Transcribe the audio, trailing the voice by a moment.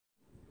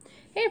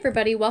Hey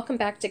everybody, welcome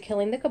back to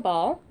Killing the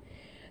Cabal.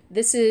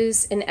 This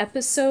is an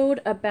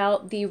episode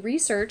about the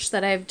research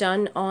that I've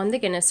done on the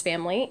Guinness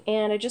family,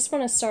 and I just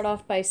want to start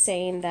off by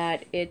saying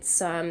that it's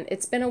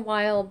been a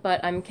while,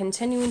 but I'm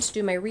continuing to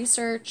do my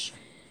research,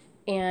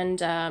 and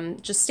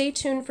just stay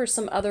tuned for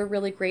some other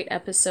really great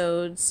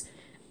episodes.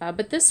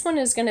 But this one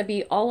is going to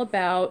be all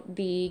about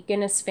the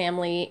Guinness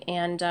family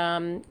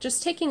and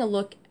just taking a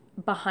look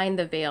behind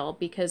the veil,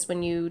 because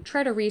when you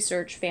try to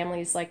research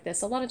families like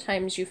this, a lot of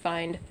times you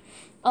find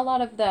a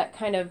lot of that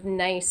kind of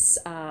nice,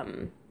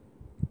 the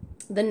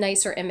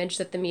nicer image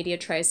that the media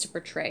tries to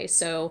portray.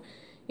 So,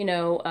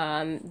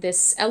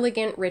 this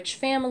elegant, rich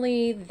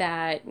family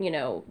that,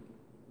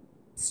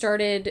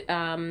 started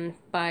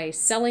by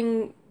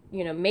selling,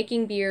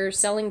 making beer,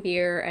 selling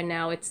beer, and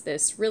now it's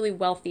this really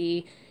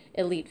wealthy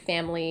elite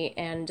family.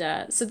 And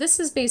so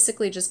this is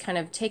basically just kind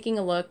of taking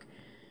a look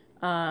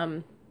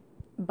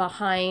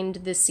behind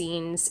the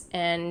scenes,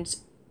 and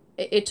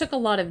it took a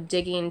lot of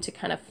digging to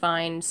kind of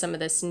find some of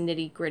this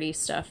nitty-gritty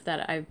stuff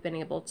that I've been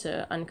able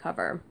to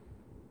uncover.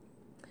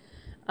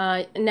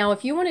 Now,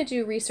 if you want to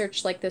do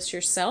research like this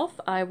yourself,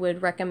 I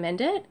would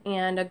recommend it,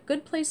 and a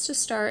good place to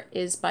start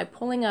is by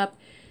pulling up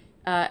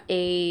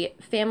a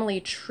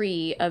family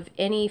tree of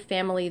any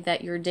family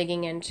that you're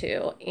digging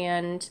into.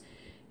 And,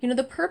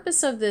 the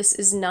purpose of this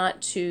is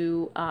not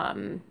to,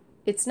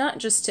 it's not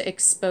just to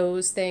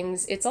expose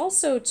things, it's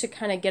also to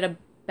kind of get a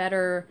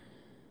better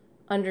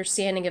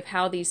understanding of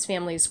how these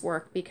families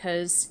work,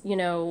 because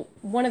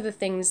one of the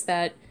things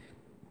that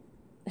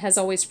has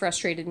always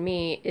frustrated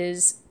me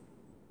is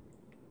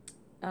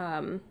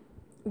the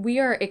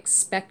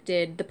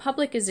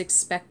public is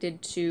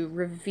expected to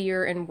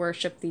revere and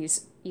worship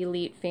these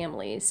elite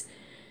families.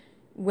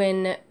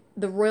 When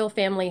the royal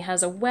family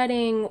has a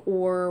wedding,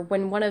 or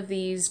when one of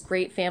these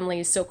great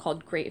families,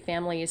 so-called great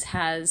families,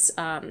 has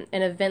an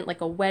event like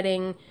a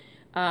wedding,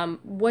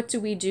 what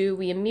do?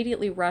 We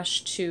immediately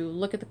rush to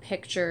look at the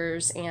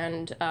pictures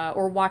and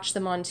or watch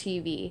them on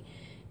TV.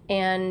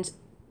 And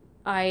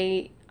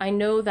I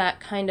know that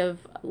kind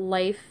of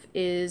life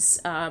is,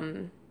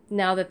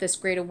 now that this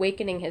great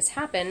awakening has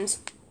happened,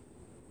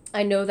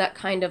 I know that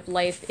kind of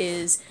life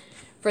is,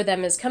 for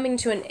them, is coming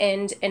to an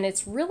end, and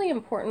it's really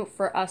important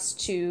for us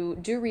to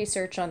do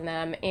research on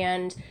them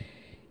and,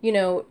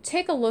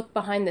 take a look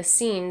behind the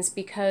scenes,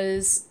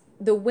 because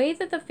the way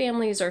that the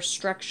families are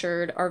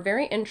structured are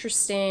very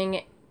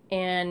interesting,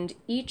 and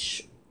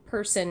each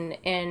person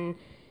in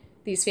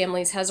these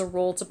families has a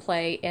role to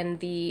play in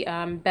the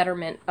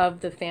betterment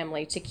of the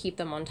family to keep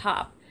them on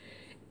top.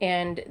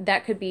 And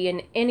that could be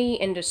in any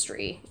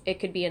industry.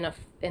 It could be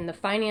in the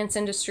finance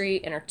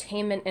industry,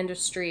 entertainment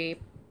industry,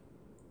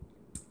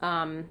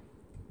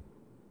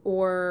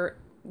 or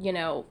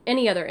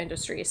any other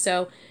industry.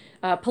 So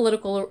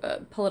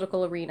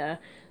political arena.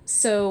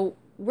 So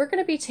we're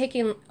going to be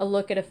taking a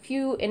look at a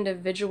few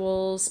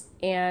individuals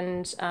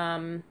and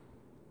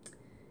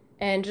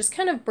just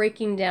kind of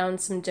breaking down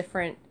some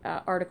different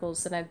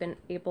articles that I've been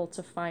able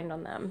to find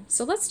on them.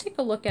 So let's take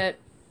a look at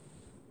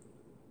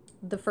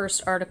the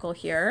first article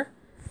here.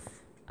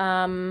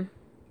 I'm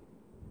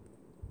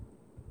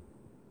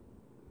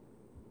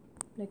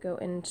going to go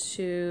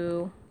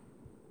into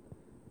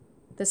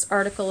this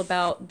article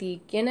about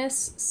the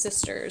Guinness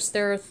sisters.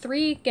 There are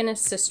 3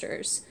 Guinness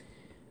sisters,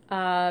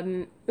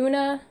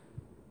 Una,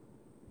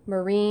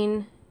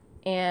 Maureen,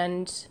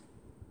 and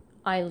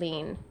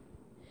Eileen.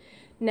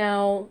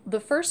 Now, the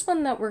first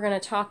one that we're going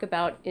to talk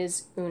about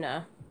is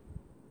Una.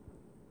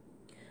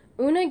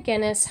 Una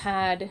Guinness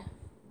had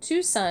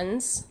 2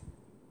 sons.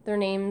 Their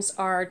names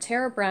are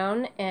Tara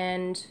Brown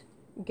and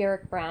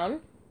Garrick Brown.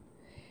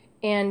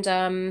 And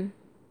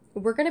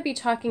we're going to be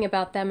talking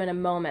about them in a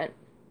moment.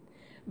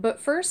 But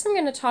first, I'm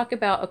going to talk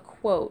about a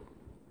quote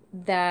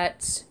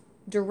that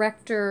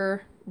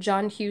director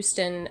John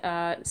Huston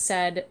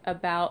said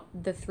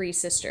about the 3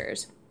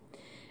 sisters.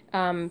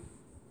 So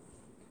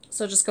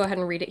I'll just go ahead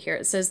and read it here.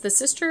 It says, "The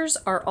sisters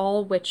are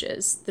all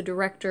witches," the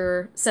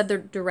director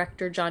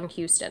John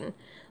Huston.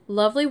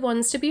 "Lovely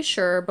ones to be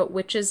sure, but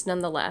witches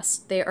nonetheless.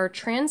 They are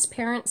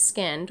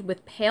transparent-skinned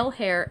with pale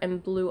hair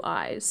and blue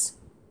eyes."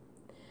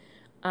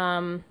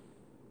 So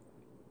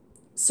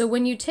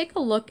when you take a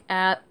look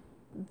at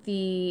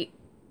the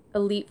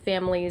elite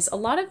families, a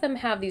lot of them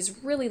have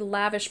these really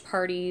lavish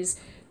parties.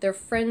 They're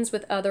friends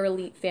with other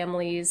elite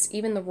families,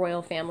 even the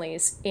royal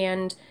families.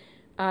 And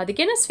the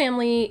Guinness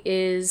family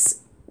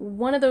is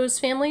one of those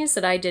families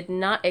that I did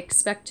not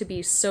expect to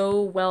be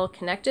so well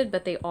connected,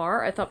 but they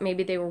are. I thought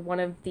maybe they were one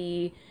of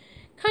the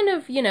kind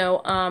of,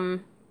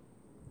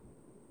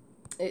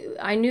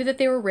 I knew that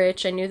they were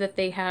rich. I knew that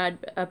they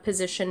had a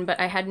position, but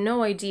I had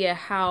no idea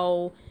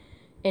how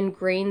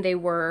ingrained they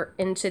were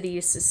into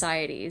these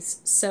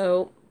societies.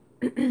 So,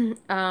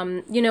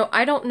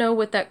 I don't know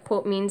what that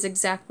quote means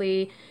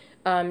exactly.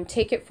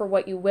 Take it for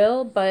what you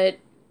will, but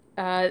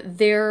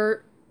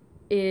there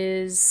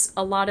is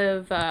a lot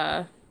of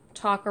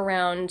talk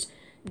around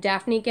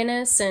Daphne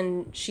Guinness,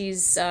 and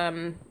she's,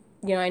 I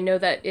know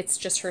that it's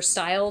just her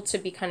style to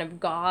be kind of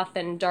goth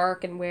and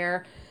dark and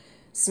wear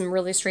some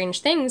really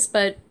strange things,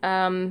 but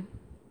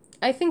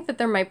I think that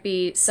there might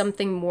be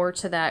something more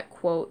to that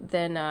quote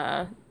than,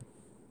 I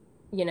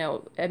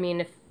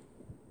mean, if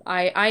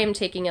I am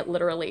taking it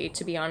literally,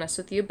 to be honest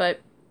with you,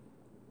 but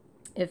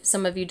if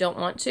some of you don't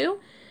want to,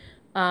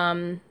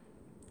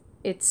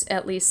 it's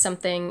at least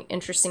something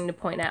interesting to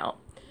point out.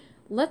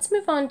 Let's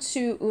move on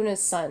to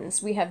Una's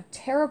sons. We have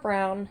Tara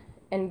Brown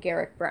and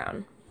Garrick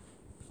Brown.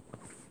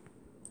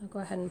 I'll go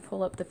ahead and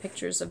pull up the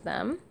pictures of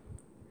them.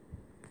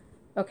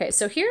 Okay,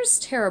 so here's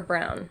Tara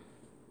Brown.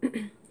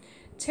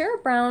 Tara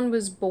Brown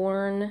was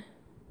born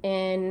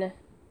in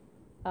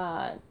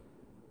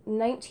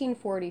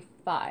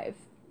 1945.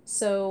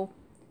 So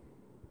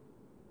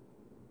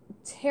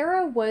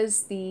Tara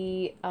was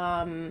the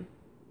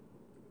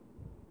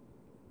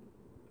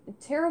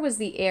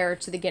heir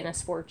to the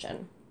Guinness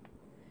fortune.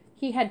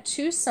 He had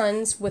 2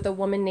 sons with a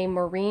woman named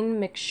Maureen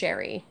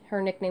McSherry.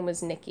 Her nickname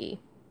was Nikki.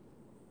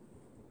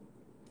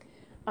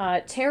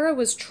 Tara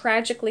was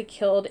tragically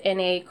killed in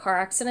a car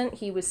accident.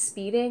 He was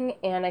speeding,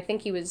 and I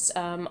think he was,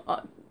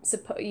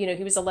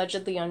 he was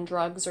allegedly on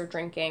drugs or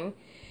drinking,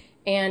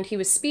 and he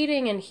was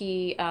speeding, and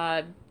he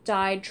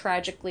died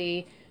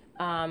tragically.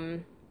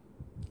 And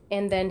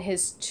then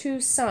his 2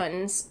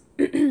 sons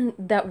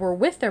that were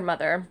with their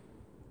mother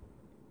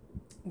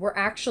were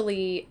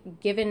actually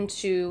given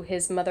to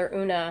his mother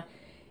Una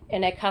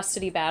in a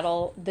custody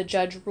battle. The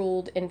judge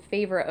ruled in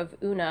favor of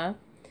Una,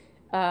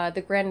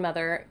 the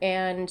grandmother,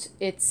 and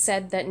it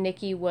said that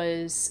Nikki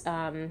was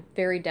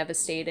very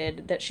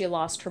devastated that she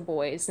lost her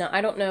boys. Now,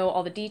 I don't know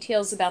all the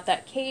details about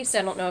that case.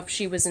 I don't know if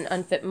she was an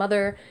unfit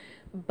mother,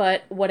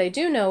 but what I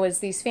do know is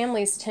these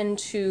families tend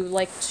to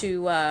like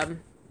to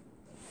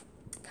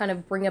kind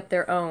of bring up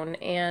their own,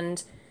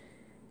 and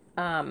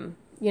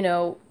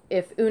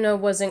if Una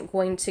wasn't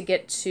going to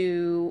get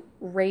to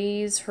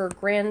raise her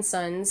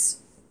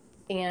grandsons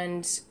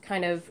and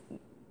kind of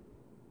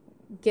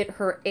get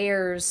her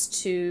heirs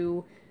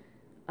to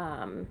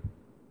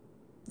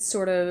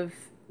sort of,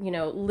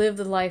 live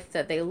the life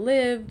that they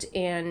lived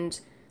and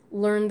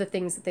learn the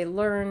things that they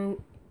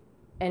learned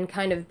and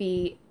kind of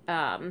be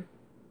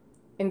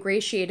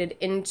ingratiated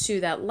into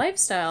that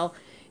lifestyle,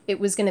 it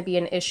was going to be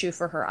an issue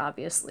for her,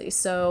 obviously.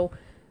 So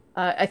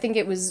I think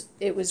it was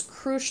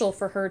crucial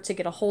for her to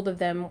get a hold of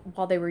them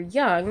while they were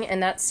young,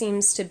 and that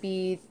seems to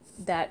be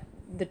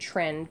the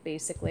trend,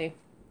 basically.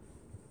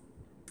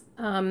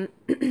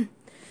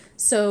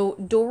 So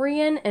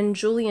Dorian and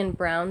Julian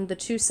Brown, the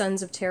 2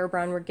 sons of Tara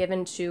Brown, were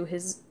given to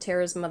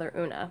Tara's mother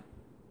Una.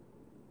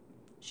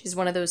 She's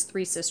one of those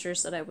 3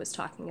 sisters that I was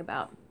talking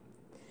about.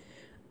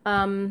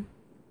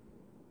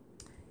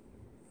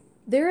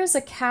 There is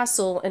a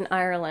castle in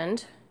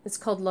Ireland. It's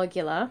called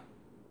Lugula,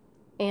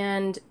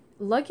 and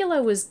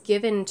Lugula was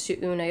given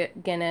to Una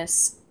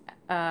Guinness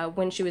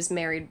when she was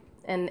married,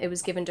 and it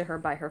was given to her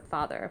by her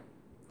father.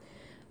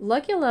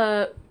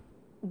 Lugula,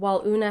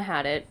 while Una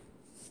had it,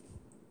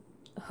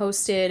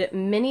 hosted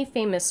many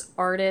famous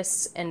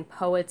artists and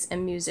poets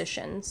and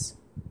musicians.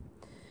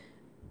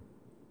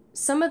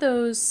 Some of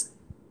those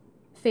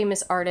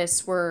famous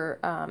artists were,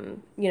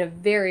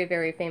 very,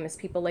 very famous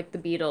people like the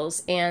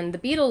Beatles. And the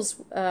Beatles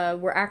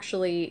were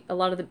actually, a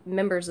lot of the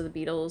members of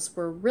the Beatles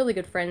were really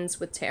good friends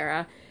with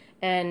Tara.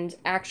 And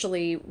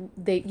actually,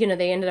 they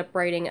ended up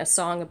writing a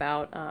song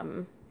about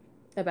him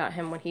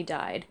when he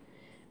died.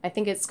 I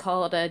think it's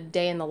called A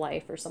Day in the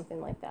Life or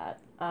something like that.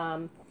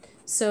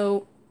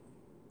 So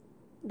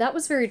that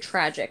was very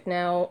tragic.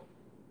 Now,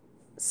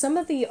 some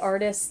of the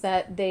artists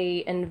that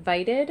they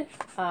invited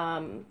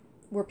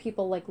were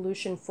people like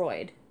Lucian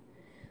Freud.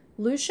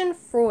 Lucian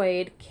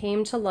Freud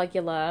came to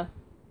Lugula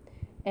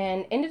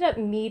and ended up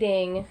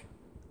meeting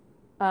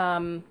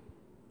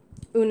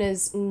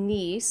Una's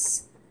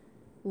niece,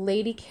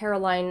 Lady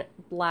Caroline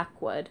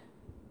Blackwood.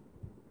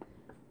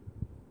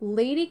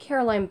 Lady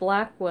Caroline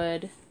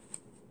Blackwood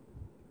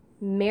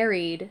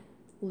married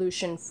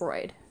Lucian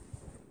Freud.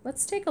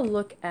 Let's take a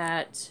look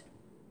at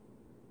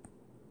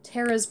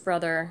Tara's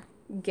brother,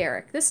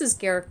 Garrick. This is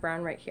Garrick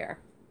Brown right here.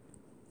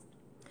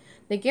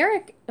 Now,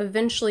 Garrick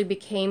eventually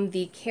became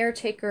the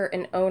caretaker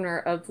and owner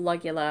of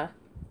Lugula.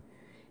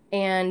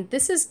 And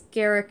this is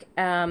Garrick,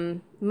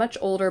 much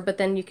older, but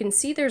then you can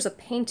see there's a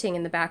painting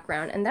in the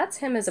background, and that's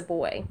him as a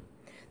boy.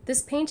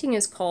 This painting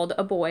is called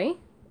A Boy,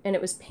 and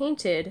it was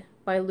painted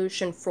by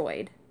Lucian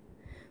Freud.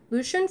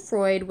 Lucian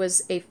Freud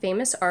was a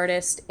famous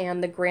artist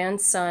and the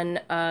grandson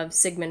of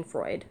Sigmund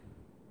Freud.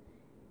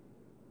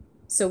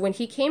 So when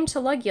he came to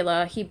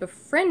Lugula, he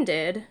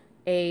befriended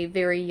a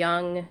very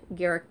young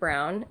Garrick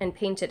Brown and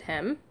painted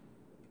him.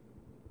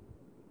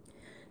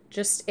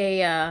 Just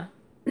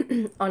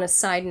on a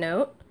side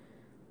note,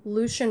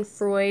 Lucian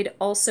Freud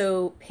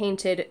also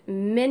painted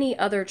many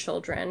other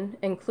children,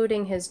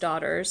 including his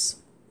daughters.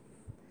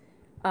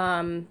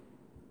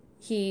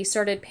 He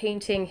started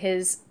painting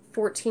his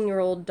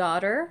 14-year-old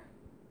daughter,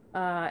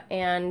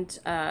 and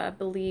I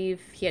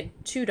believe he had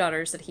 2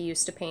 daughters that he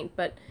used to paint,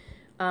 but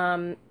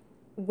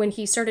when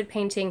he started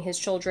painting his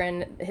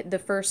children, the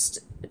first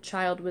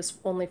child was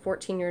only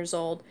 14 years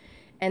old,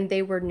 and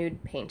they were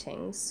nude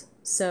paintings.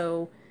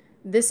 So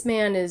This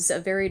man is a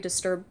very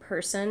disturbed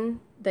person,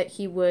 that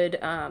he would,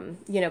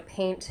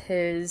 paint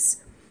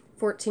his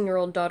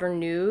 14-year-old daughter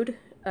nude.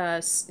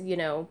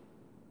 Pardon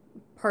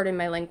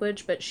my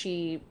language, but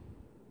she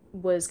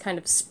was kind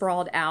of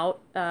sprawled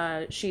out.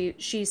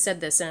 She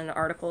said this in an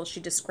article. She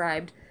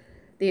described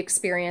the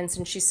experience,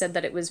 and she said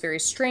that it was very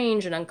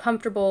strange and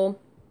uncomfortable,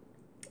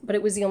 but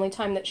it was the only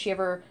time that she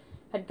ever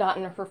had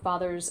gotten her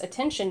father's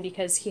attention,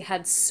 because he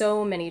had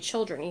so many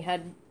children. He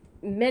had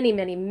many,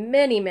 many,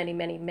 many, many,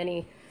 many,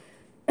 many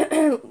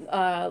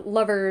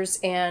lovers,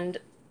 and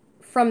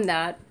from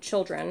that,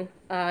 children.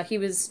 He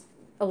was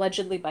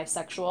allegedly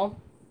bisexual.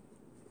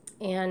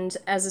 And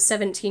as a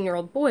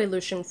 17-year-old boy,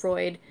 Lucian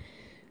Freud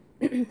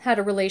had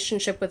a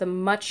relationship with a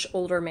much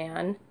older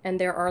man, and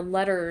there are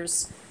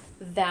letters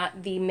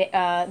that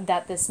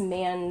that this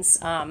man's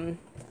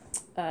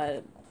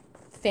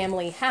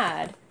family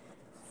had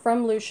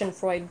from Lucian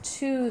Freud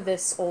to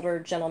this older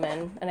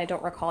gentleman, and I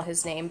don't recall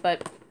his name,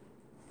 but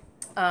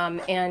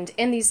and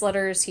in these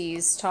letters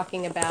he's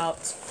talking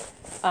about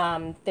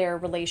their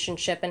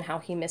relationship and how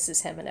he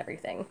misses him and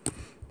everything.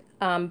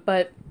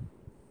 But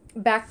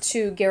back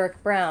to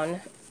Garrick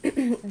Brown,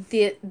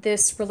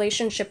 this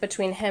relationship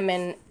between him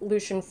and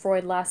Lucian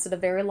Freud lasted a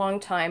very long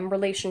time.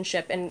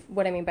 Relationship, and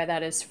what I mean by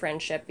that is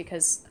friendship,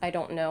 because I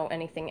don't know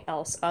anything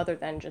else other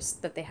than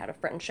just that they had a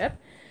friendship.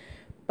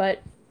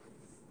 But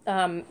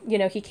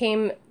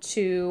Lucian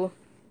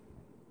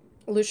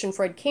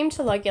Freud came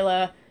to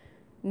Lugula,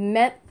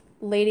 met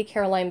Lady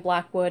Caroline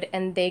Blackwood,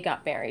 and they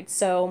got married.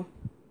 So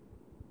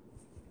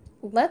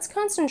let's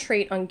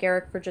concentrate on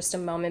Garrick for just a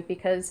moment,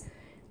 because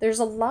there's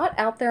a lot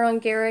out there on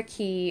Garrick.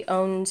 He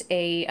owned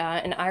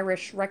an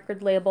Irish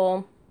record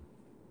label,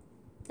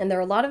 and there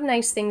are a lot of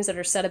nice things that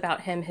are said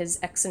about him, his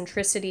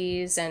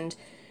eccentricities, and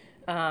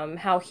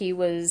how he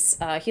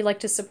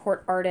liked to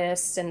support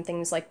artists and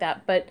things like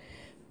that. But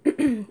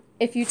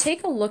if you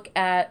think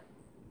about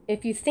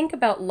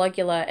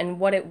Lugula and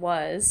what it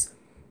was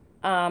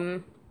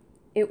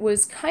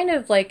kind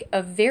of like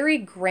a very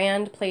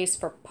grand place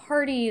for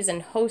parties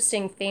and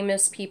hosting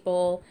famous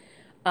people,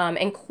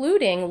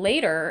 including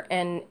later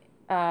in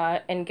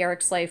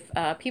Garrick's life,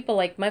 people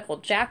like Michael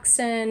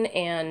Jackson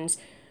and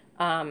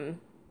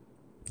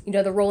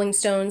the Rolling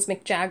Stones,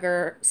 Mick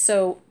Jagger.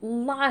 So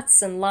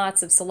lots and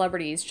lots of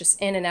celebrities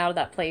just in and out of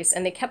that place,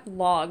 and they kept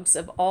logs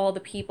of all the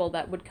people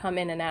that would come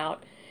in and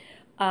out.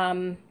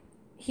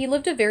 He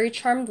lived a very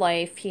charmed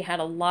life. He had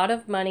a lot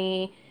of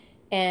money,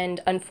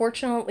 and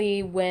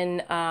unfortunately,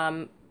 when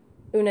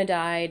Una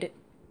died,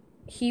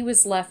 he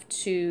was left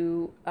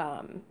to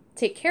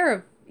take care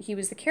of. He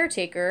was the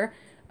caretaker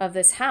of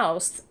this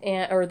house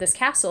or this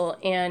castle,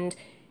 and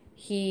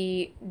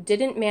he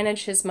didn't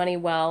manage his money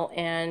well,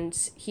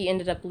 and he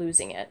ended up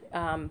losing it.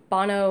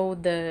 Bono,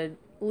 the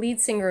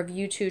lead singer of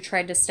U2,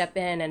 tried to step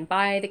in and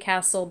buy the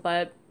castle,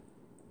 but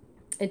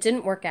it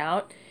didn't work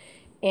out.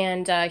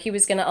 And he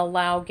was going to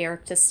allow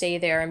Garrick to stay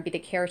there and be the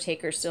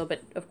caretaker still,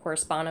 but of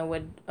course Bono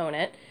would own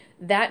it.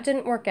 That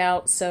didn't work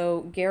out,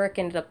 so Garrick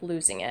ended up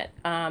losing it.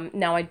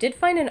 Now, I did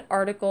find an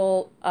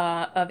article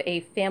of a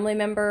family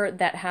member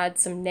that had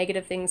some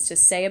negative things to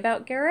say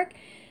about Garrick,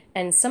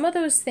 and some of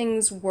those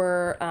things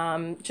were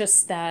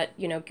just that,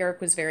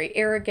 Garrick was very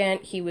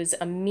arrogant, he was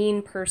a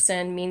mean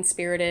person,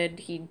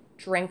 mean-spirited, he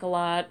drank a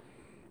lot.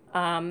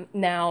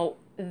 Now,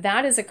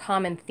 that is a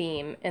common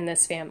theme in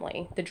this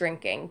family, the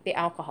drinking, the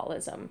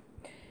alcoholism.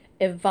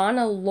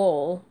 Ivana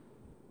Lowell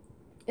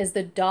is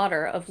the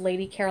daughter of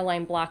Lady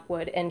Caroline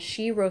Blackwood, and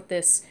she wrote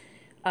this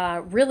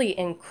really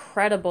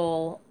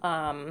incredible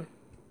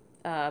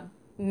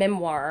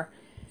memoir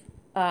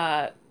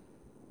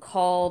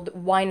called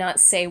Why Not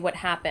Say What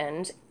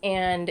Happened,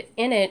 and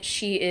in it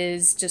she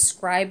is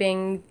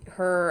describing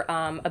her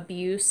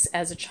abuse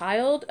as a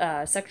child,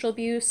 sexual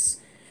abuse,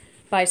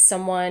 by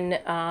someone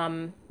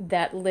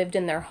that lived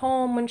in their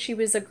home when she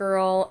was a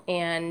girl,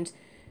 and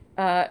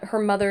her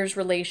mother's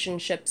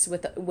relationships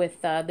with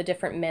the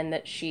different men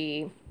that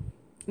she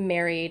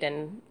married,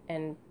 and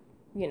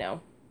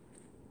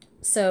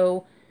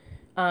so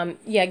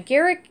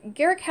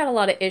Garrick had a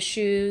lot of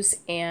issues,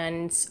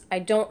 and I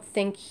don't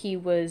think he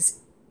was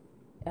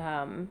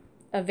a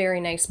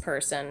very nice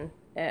person,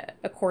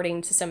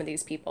 according to some of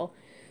these people.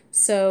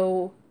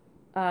 So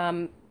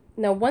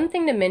now, one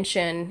thing to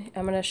mention,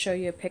 I'm going to show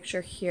you a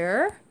picture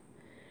here.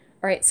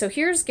 All right, so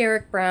here's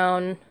Garrick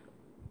Brown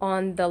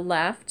on the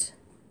left.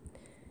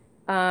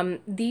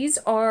 These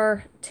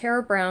are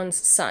Tara Brown's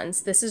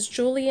sons. This is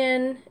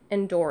Julian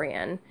and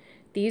Dorian.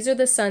 These are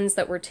the sons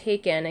that were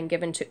taken and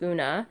given to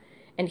Una,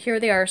 and here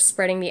they are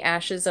spreading the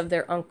ashes of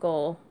their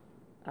uncle,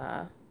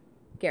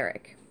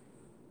 Garrick.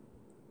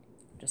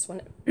 Just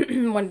wanted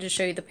to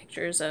show you the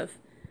pictures of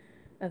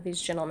these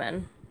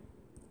gentlemen.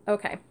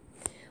 Okay.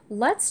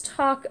 Let's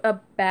talk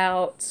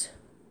about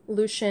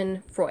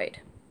Lucian Freud.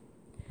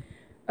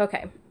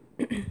 Okay.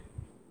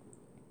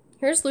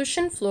 Here's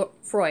Lucian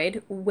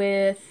Freud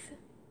with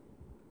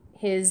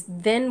his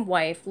then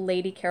wife,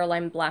 Lady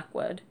Caroline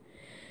Blackwood.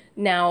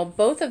 Now,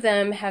 both of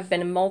them had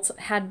been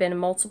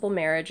multiple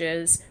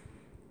marriages,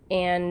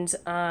 and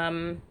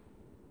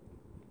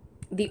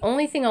The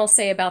only thing I'll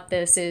say about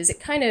this is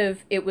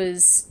it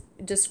was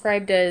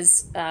described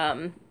as,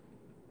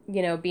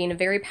 being a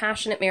very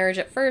passionate marriage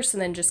at first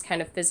and then just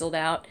kind of fizzled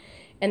out,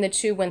 and the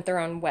two went their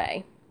own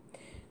way.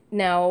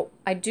 Now,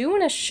 I do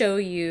want to show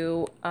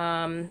you,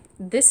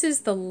 this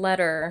is the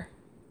letter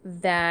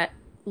that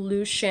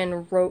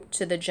Lucian wrote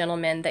to the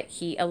gentleman that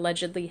he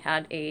allegedly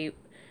had a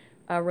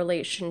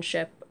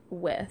relationship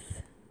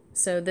with.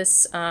 So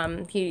this,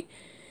 he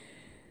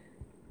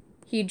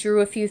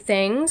drew a few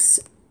things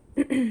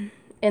in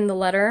the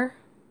letter,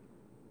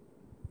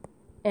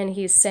 and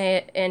he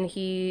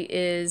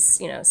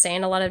is,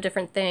 saying a lot of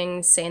different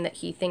things, saying that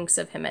he thinks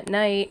of him at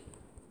night.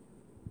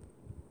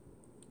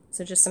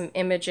 So just some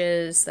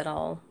images that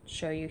I'll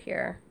show you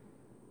here.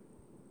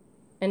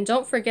 And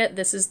don't forget,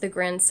 this is the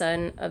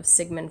grandson of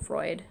Sigmund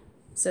Freud.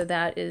 So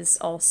that is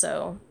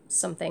also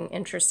something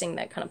interesting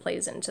that kind of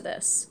plays into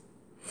this.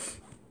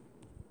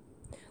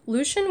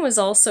 Lucian was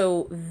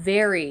also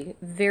very,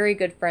 very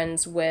good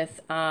friends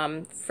with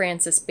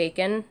Francis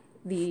Bacon,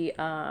 the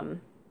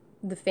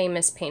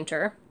famous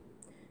painter,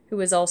 who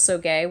was also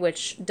gay,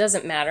 which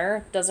doesn't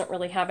matter, doesn't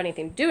really have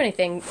anything to do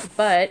anything,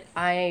 but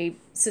I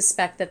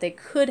suspect that they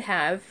could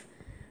have,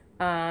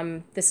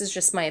 this is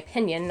just my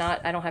opinion,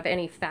 I don't have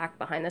any fact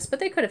behind this, but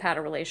they could have had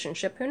a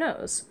relationship, who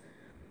knows?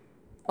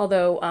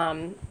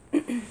 Although,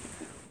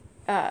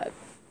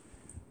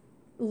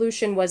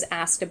 Lucian was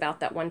asked about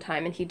that one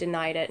time, and he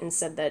denied it and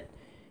said that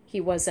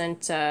he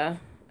wasn't, I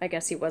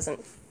guess he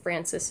wasn't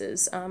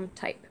Francis's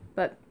type.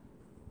 But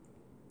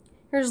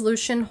here's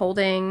Lucian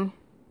holding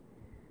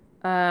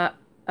a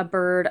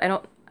bird.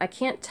 I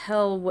can't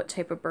tell what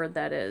type of bird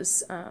that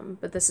is,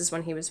 but this is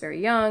when he was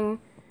very young.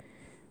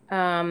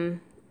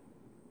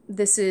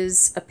 This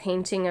is a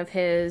painting of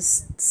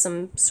his,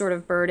 some sort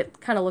of bird.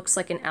 It kind of looks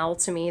like an owl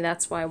to me.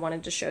 That's why I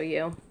wanted to show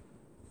you.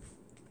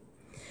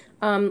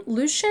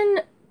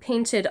 Lucian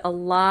painted a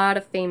lot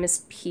of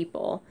famous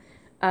people.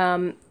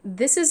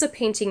 This is a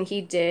painting he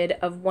did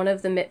of one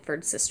of the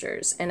Mitford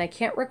sisters, and I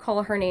can't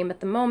recall her name at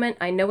the moment.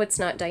 I know it's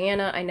not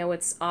Diana. I know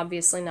it's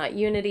obviously not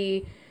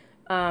Unity,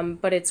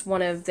 but it's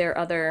one of the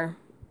other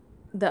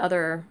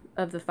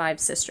of the 5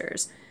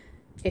 sisters.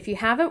 If you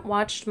haven't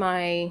watched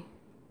my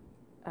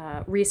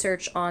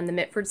research on the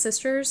Mitford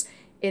sisters,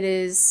 it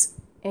is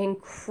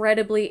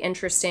incredibly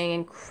interesting,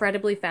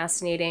 incredibly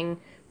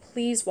fascinating.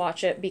 Please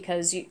watch it,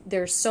 because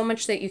there's so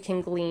much that you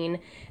can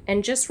glean.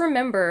 And just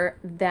remember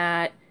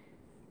that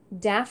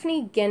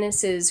Daphne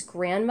Guinness's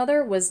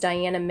grandmother was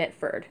Diana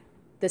Mitford,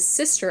 the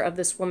sister of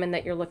this woman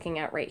that you're looking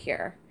at right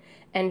here.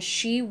 And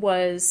she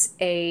was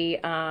a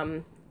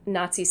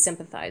Nazi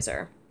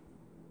sympathizer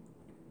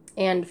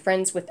and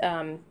friends with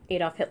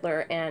Adolf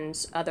Hitler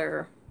and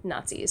other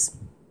Nazis.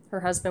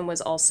 Her husband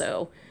was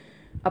also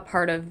a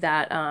part of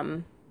that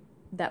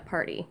that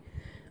party.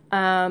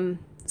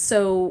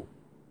 So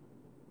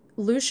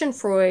Lucian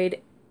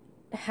Freud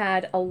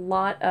did a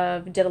lot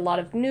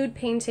of nude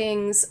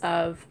paintings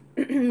of,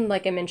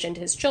 like I mentioned,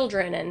 his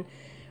children and,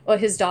 well,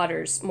 his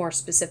daughters more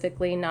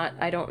specifically.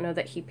 I don't know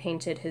that he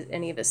painted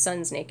any of his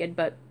sons naked,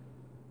 but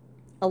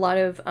a lot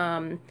of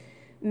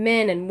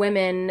men and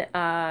women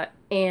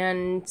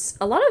and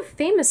a lot of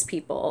famous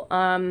people.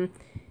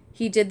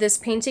 He did this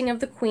painting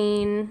of the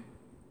Queen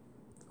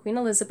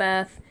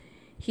Elizabeth.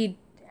 He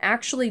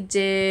actually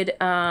did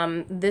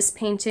this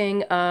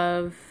painting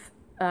of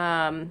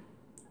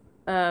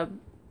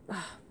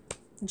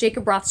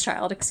Jacob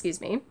Rothschild,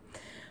 excuse me.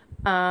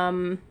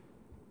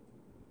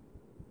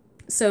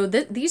 So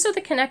these are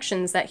the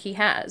connections that he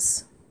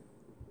has.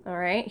 All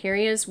right, here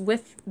he is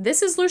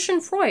this is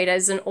Lucian Freud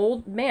as an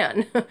old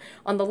man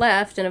on the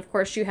left, and of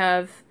course you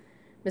have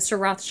Mr.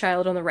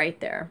 Rothschild on the right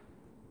there.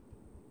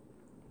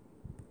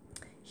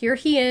 Here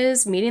he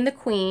is meeting the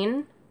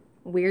Queen.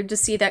 Weird to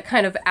see that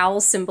kind of owl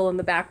symbol in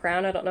the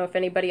background. I don't know if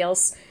anybody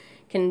else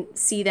can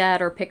see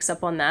that or picks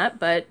up on that,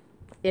 but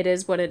it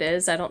is what it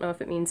is. I don't know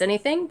if it means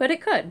anything, but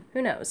it could.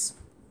 Who knows?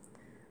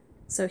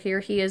 So here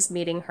he is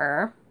meeting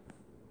her.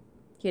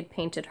 He had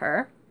painted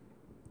her.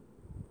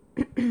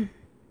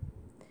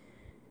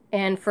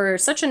 And for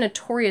such a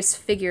notorious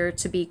figure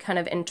to be kind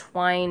of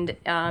entwined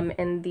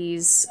in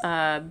these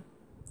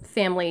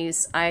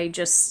families,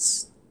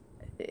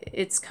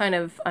 it's kind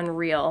of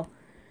unreal.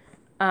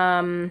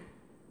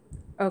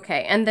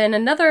 Okay, and then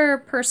another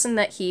person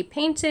that he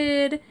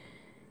painted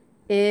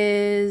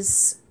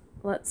is,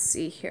 let's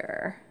see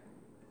here.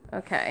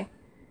 Okay.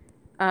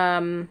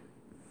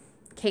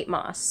 Kate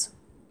Moss.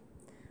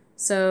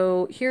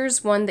 So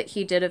here's one that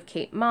he did of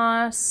Kate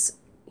Moss.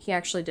 He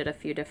actually did a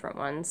few different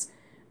ones.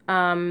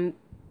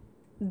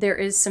 There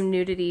is some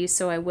nudity,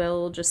 so I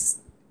will just,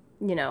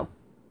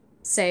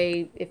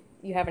 say if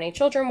you have any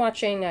children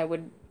watching, I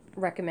would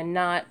recommend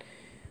not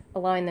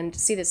allowing them to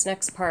see this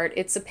next part.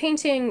 It's a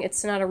painting.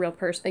 It's not a real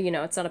person,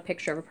 it's not a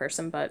picture of a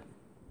person, but...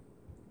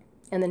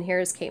 And then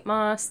here's Kate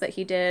Moss that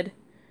he did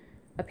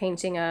a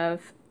painting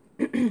of.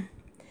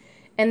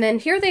 And then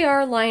here they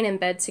are lying in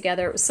bed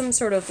together. It was some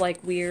sort of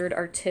like weird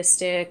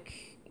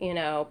artistic,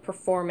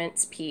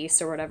 performance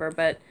piece or whatever,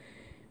 but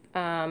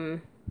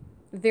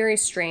very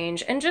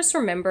strange. And just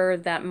remember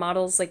that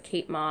models like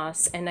Kate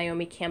Moss and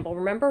Naomi Campbell,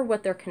 remember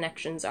what their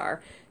connections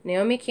are.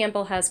 Naomi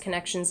Campbell has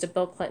connections to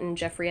Bill Clinton,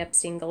 Jeffrey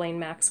Epstein, Ghislaine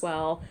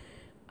Maxwell,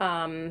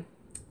 John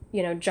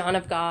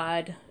of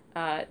God.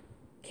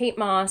 Kate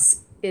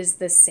Moss is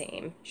the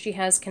same. She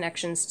has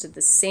connections to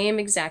the same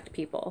exact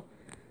people.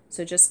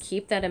 So just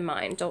keep that in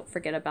mind. Don't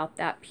forget about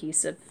that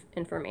piece of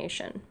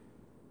information.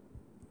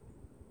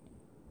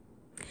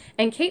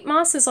 And Kate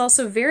Moss is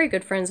also very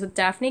good friends with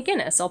Daphne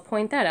Guinness. I'll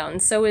point that out.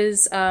 And so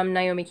is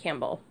Naomi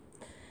Campbell.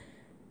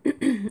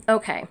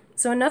 Okay,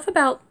 so enough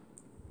about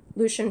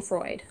Lucian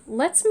Freud.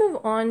 Let's move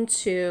on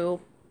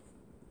to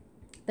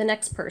the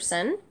next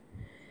person.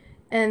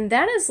 And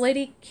that is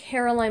Lady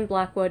Caroline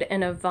Blackwood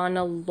and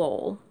Ivana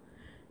Lowell.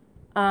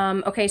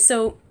 Okay,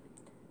 so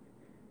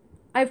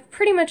I've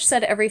pretty much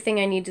said everything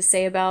I need to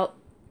say about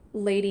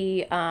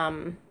Lady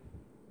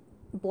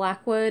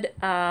Blackwood.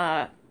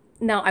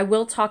 Now, I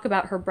will talk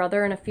about her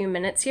brother in a few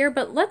minutes here,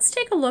 but let's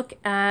take a look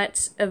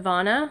at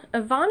Ivana.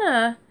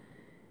 Ivana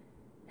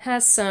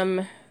has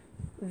some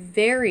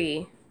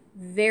very,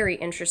 very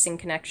interesting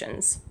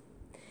connections.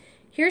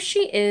 Here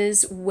she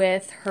is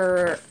with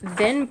her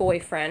then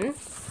boyfriend.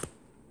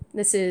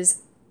 This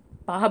is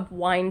Bob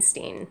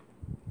Weinstein.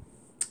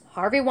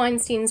 Harvey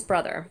Weinstein's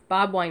brother,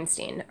 Bob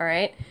Weinstein, all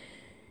right?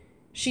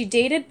 She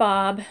dated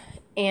Bob,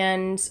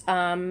 and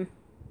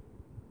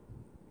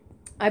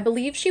I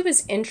believe she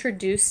was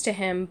introduced to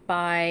him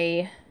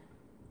by,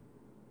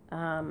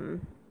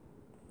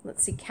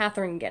 let's see,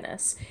 Catherine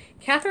Guinness.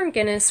 Catherine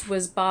Guinness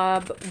was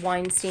Bob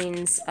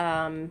Weinstein's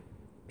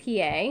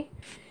PA,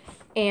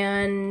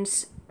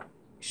 and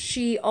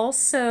she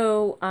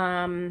also,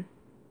 oh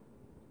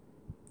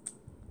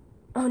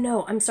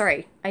no, I'm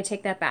sorry, I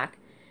take that back.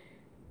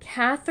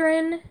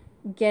 Catherine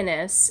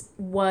Guinness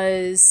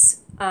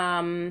was,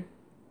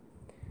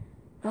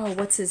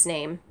 what's his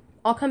name?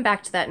 I'll come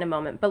back to that in a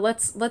moment, but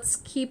let's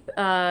keep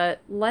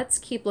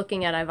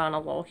looking at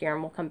Ivana Lowell here,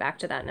 and we'll come back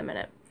to that in a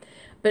minute.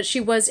 But she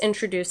was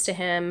introduced to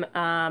him.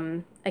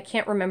 I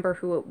can't remember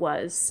who it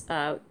was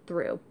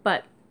through,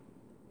 but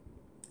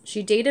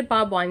she dated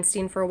Bob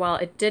Weinstein for a while.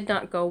 It did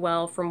not go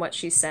well, from what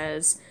she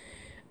says,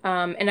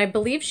 and I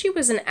believe she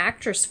was an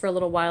actress for a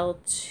little while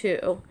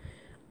too.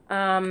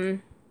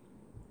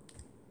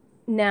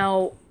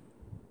 Now,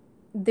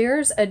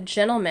 there's a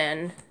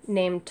gentleman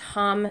named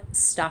Tom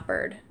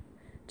Stoppard.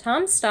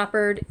 Tom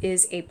Stoppard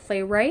is a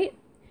playwright.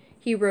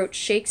 He wrote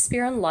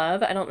Shakespeare in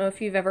Love. I don't know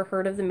if you've ever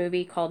heard of the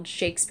movie called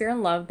Shakespeare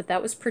in Love, but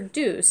that was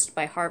produced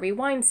by Harvey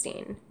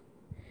Weinstein.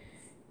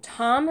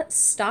 Tom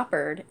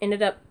Stoppard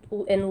ended up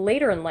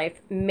later in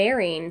life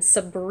marrying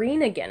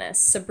Sabrina Guinness.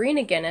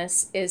 Sabrina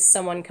Guinness is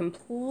someone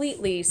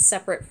completely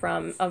separate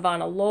from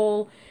Ivana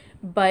Lowell,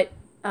 but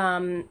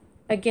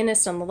a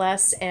Guinness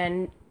nonetheless,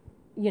 and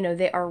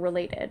they are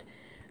related,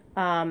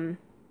 and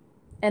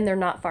they're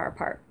not far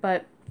apart.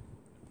 But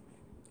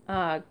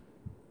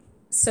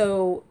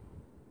so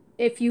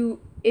if you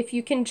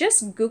can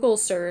just Google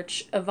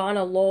search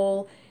Ivana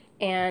Lowell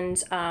and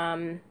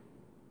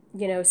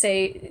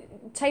say,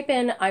 type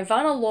in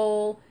Ivana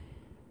Lowell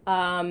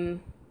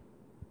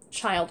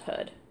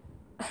childhood,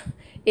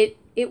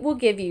 it will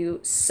give you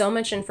so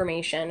much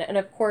information. And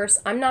of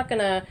course, I'm not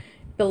gonna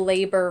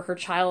belabor her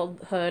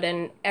childhood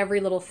and every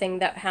little thing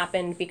that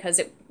happened, because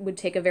it would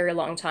take a very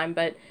long time.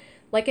 But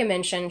like I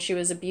mentioned, she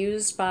was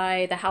abused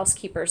by the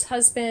housekeeper's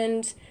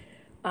husband.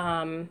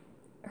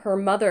 Her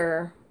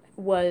mother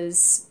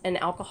was an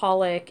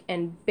alcoholic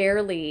and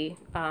barely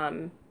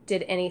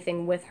did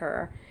anything with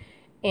her.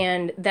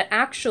 And that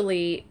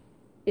actually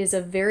is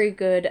a very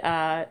good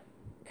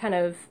kind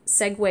of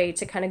segue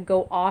to kind of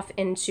go off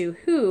into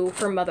who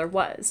her mother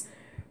was.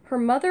 Her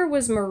mother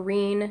was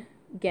Maureen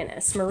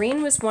Guinness.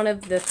 Maureen was one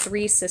of the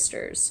three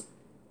sisters,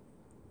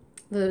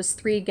 those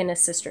three Guinness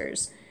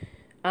sisters.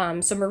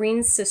 So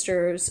Maureen's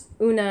sisters,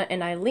 Una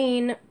and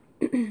Eileen,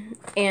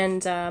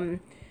 and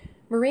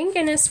Maureen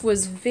Guinness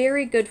was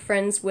very good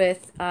friends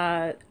with,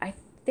 I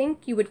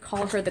think you would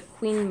call her the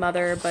Queen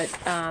Mother, but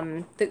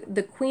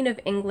the Queen of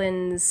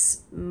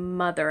England's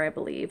mother, I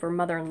believe, or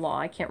mother-in-law.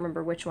 I can't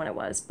remember which one it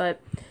was, but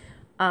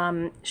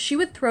she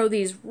would throw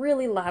these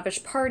really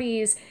lavish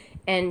parties,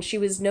 and she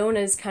was known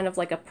as kind of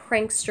like a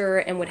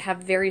prankster and would have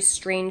very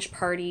strange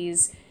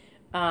parties.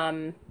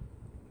 Pardon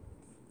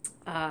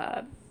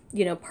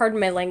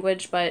my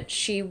language, but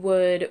she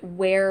would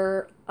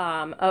wear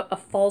a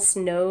false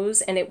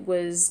nose, and it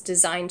was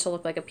designed to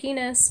look like a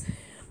penis.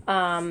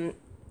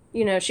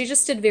 She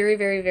just did very,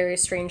 very, very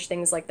strange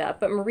things like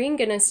that. But Maureen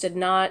Guinness did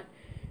not,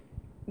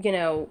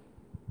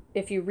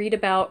 if you read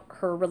about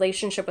her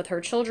relationship with her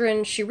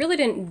children, she really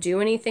didn't do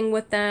anything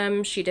with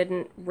them. She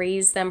didn't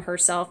raise them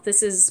herself.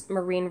 This is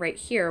Maureen right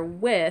here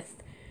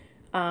with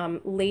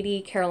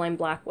Lady Caroline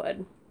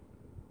Blackwood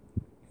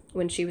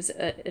when she was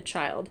a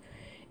child.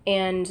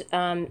 And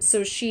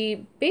so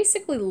she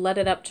basically let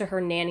it up to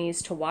her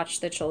nannies to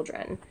watch the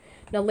children.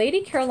 Now, Lady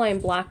Caroline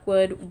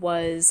Blackwood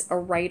was a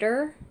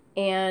writer,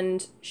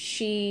 and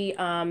she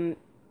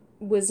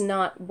was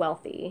not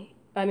wealthy.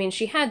 I mean,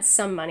 she had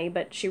some money,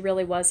 but she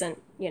really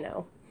wasn't,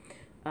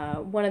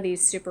 one of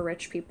these super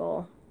rich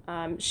people.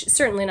 She's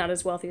certainly not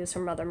as wealthy as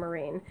her mother,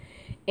 Maureen.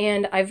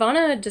 And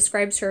Ivana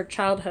describes her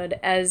childhood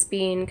as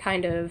being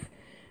kind of,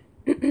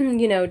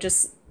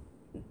 just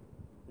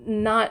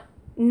not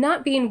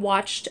being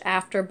watched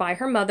after by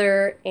her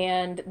mother,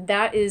 and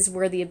that is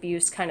where the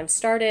abuse kind of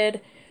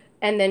started.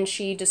 And then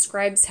she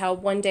describes how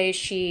one day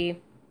she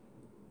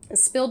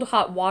spilled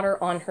hot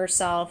water on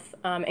herself,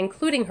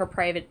 including her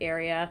private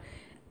area.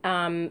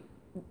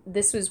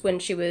 This was when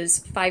she was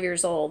 5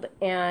 years old,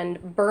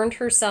 and burned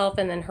herself,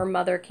 and then her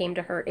mother came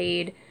to her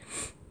aid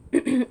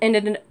and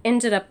it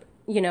ended up,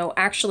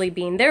 actually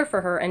being there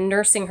for her and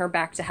nursing her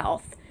back to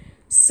health.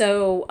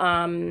 So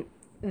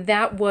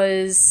that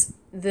was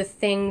the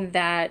thing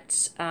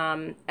that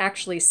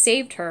actually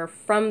saved her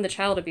from the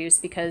child abuse,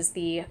 because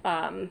the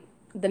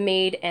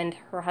maid and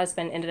her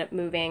husband ended up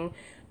moving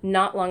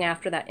not long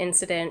after that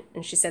incident,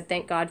 and she said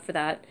thank God for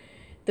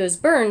those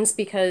burns,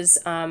 because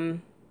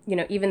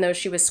even though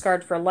she was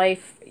scarred for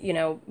life,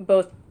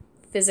 both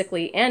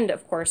physically and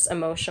of course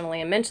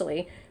emotionally and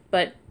mentally,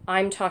 but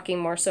I'm talking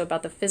more so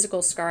about the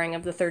physical scarring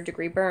of the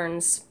third-degree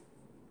burns.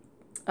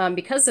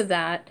 Because of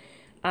that,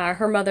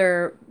 her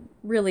mother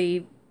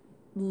really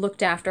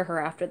looked after her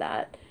after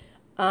that.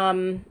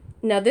 Now,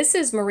 this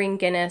is Maureen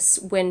Guinness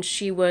when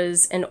she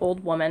was an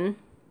old woman.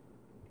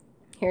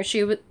 Here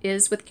she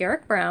is with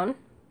Garrick Brown.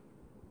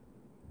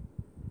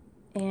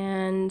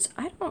 And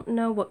I don't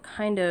know what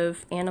kind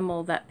of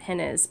animal that pin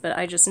is, but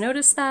I just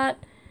noticed that.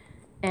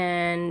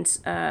 And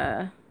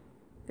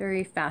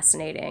very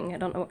fascinating. I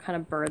don't know what kind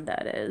of bird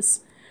that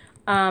is.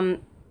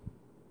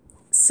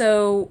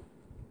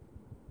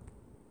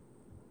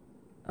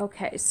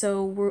 Okay,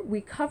 so we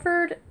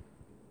covered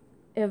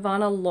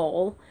Ivana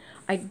Lowell.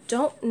 I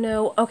don't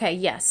know. Okay,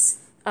 yes.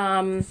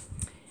 I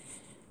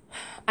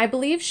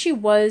believe she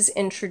was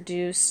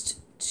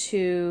introduced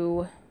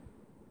to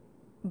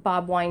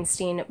Bob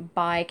Weinstein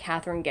by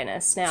Catherine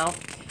Guinness. Now,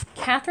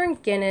 Catherine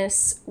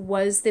Guinness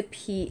was the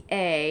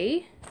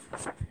PA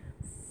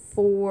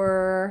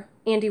for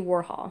Andy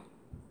Warhol.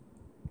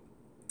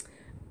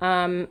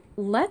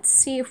 Let's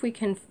see if we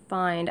can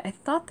find, I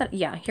thought that,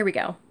 yeah, here we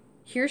go.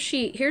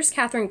 Here's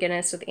Catherine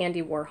Guinness with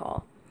Andy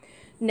Warhol.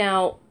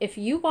 Now, if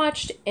you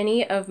watched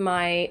any of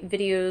my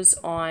videos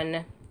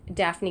on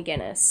Daphne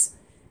Guinness,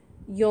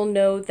 you'll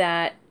know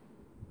that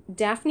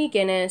Daphne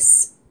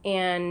Guinness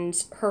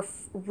and her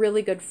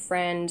really good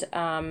friend,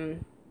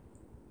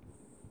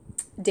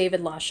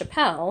 David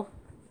LaChapelle,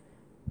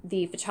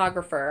 the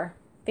photographer,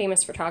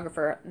 famous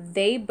photographer,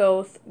 they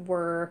both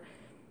were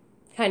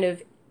kind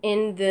of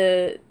during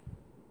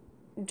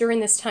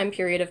this time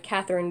period of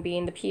Catherine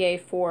being the PA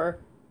for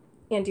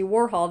Andy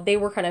Warhol, they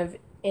were kind of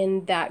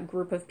in that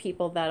group of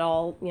people that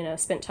all,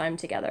 spent time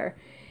together.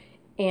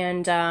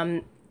 And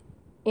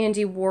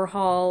Andy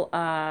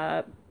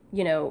Warhol,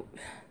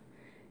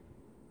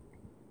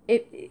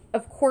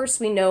 of course,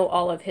 we know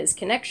all of his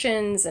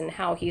connections and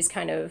how he's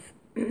kind of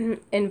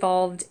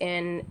involved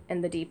in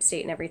the deep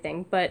state and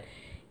everything, but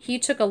he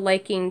took a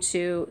liking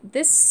to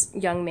this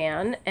young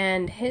man,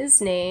 and his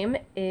name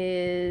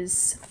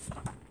is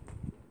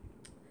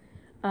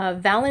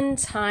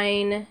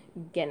Valentine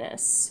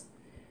Guinness.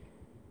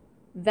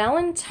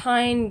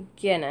 Valentine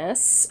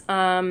Guinness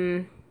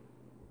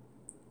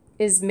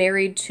is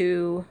married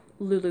to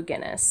Lulu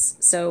Guinness.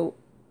 So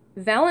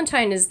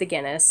Valentine is the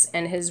Guinness,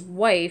 and his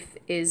wife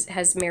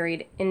has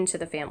married into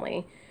the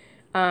family.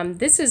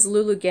 This is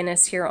Lulu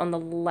Guinness here on the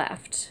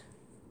left.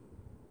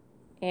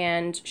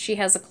 And she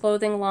has a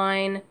clothing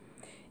line.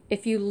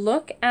 If you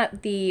look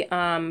at the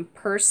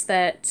purse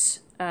that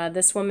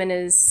this woman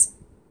is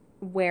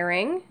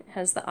wearing, it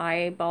has the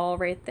eyeball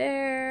right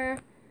there.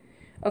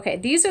 Okay,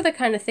 these are the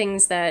kind of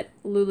things that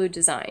Lulu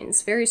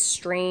designs. Very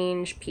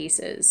strange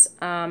pieces.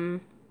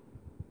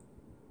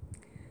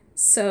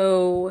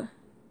 So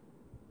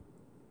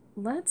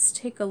let's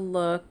take a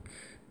look.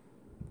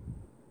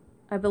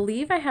 I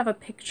believe I have a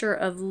picture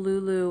of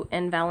Lulu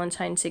and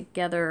Valentine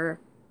together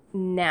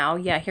now.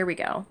 Yeah, here we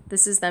go.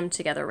 This is them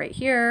together right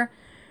here.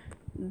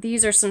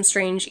 These are some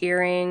strange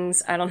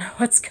earrings. I don't know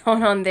what's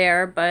going on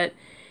there, but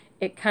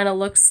it kind of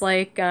looks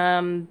like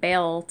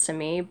Bale to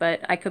me,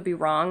 but I could be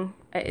wrong.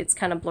 It's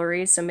kind of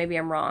blurry, so maybe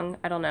I'm wrong.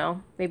 I don't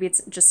know. Maybe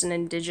it's just an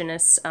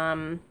indigenous,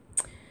 little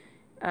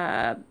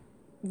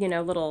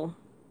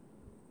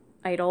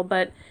idol.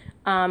 But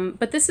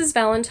this is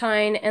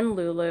Valentine and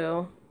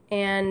Lulu,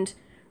 and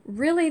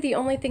really the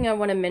only thing I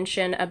want to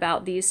mention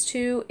about these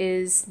two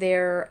is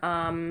their,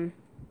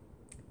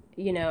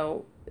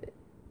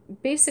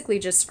 basically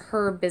just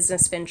her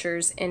business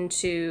ventures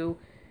into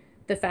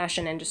the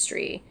fashion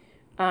industry.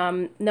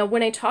 Now,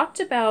 when I talked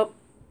about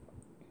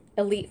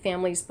elite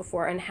families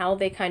before and how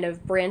they kind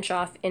of branch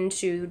off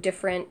into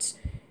different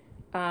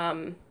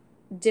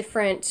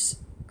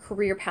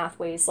career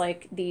pathways,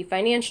 like the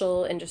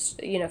financial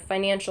industry,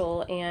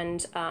 financial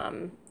and,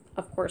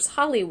 of course,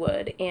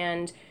 Hollywood,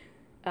 and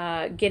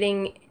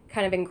getting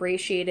kind of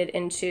ingratiated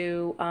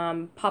into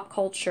pop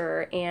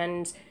culture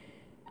and,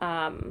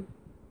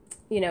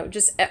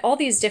 just all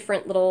these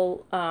different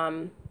little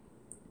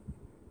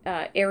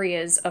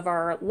areas of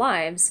our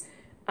lives,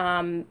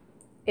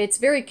 it's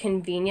very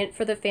convenient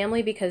for the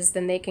family because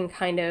then they can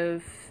kind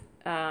of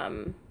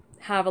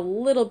have a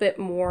little bit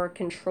more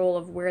control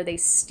of where they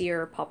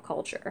steer pop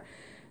culture.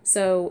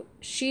 So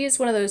she is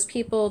one of those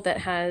people that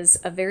has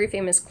a very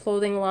famous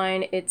clothing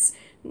line. It's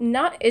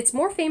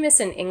more famous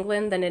in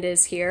England than it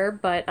is here,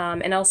 but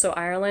and also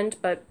Ireland,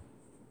 but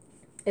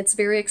it's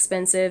very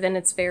expensive and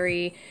it's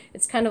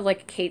kind of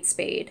like Kate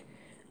Spade.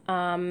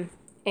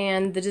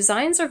 And the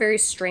designs are very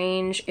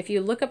strange. If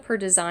you look up her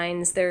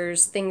designs,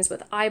 there's things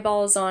with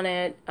eyeballs on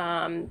it.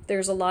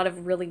 There's a lot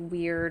of really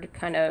weird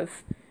kind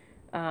of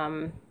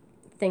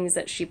things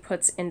that she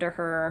puts into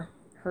her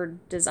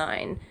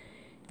design.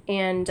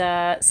 And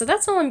so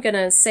that's all I'm going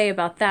to say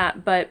about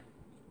that. But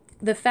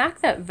the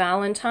fact that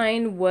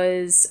Valentine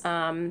was...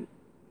 now,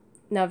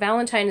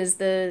 Valentine is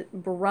the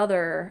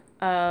brother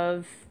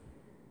of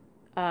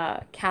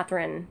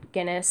Catherine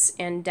Guinness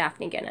and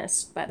Daphne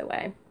Guinness, by the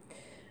way.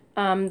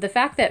 The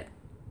fact that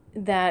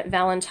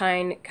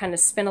Valentine kind of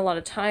spent a lot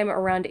of time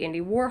around Andy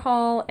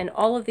Warhol and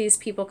all of these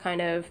people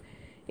kind of,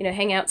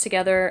 hang out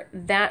together,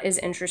 that is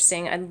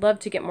interesting. I'd love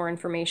to get more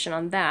information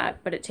on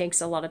that, but it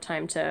takes a lot of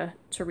time to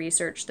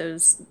research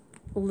those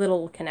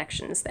little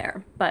connections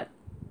there. But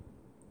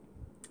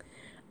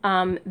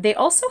they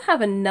also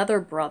have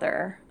another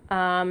brother.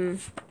 I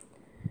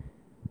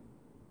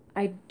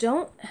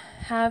don't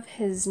have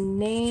his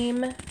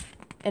name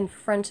in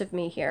front of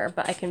me here,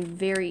 but I can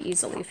very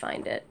easily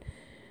find it.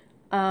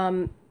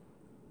 Now,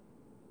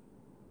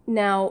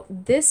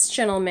 this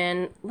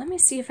gentleman, let me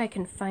see if I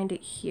can find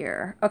it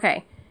here.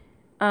 Okay.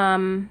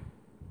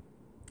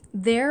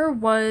 There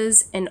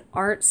was an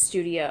art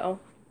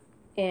studio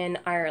in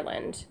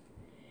Ireland,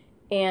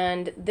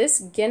 and this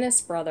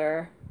Guinness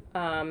brother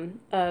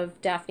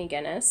of Daphne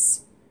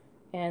Guinness,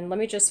 and let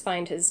me just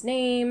find his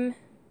name.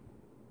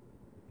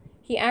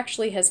 He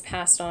actually has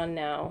passed on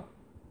now.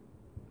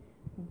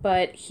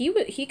 But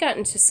he got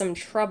into some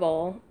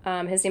trouble.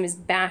 His name is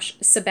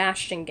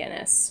Sebastian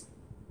Guinness.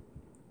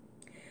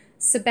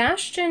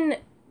 Sebastian,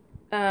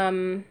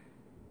 let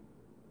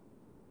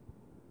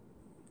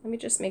me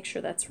just make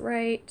sure that's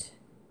right.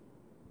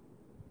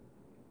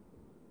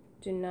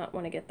 Do not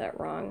want to get that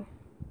wrong.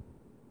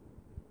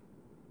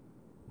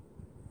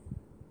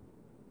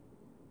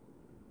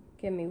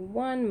 Give me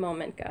one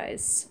moment,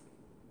 guys.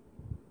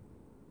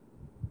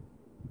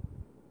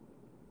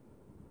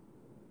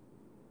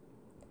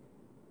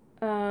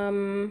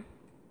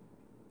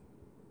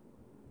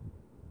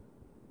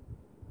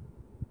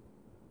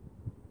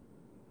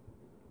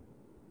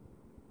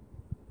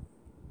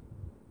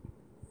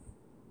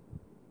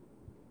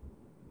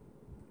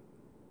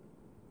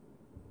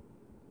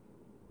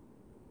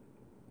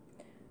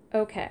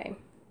 Okay,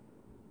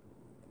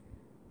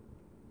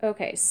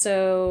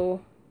 so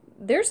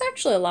there's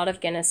actually a lot of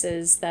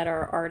Guinnesses that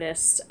are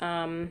artists,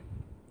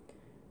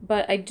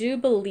 but I do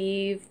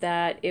believe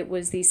that it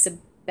was the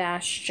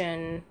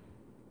Sebastian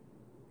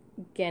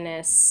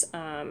Guinness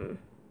art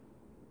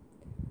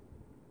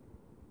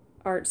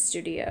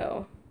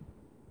studio.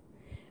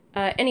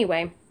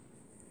 Anyway,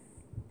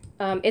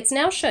 it's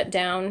now shut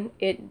down.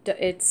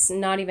 It's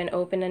not even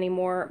open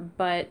anymore,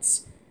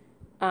 but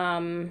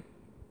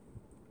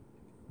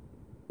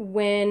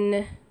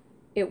when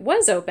it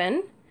was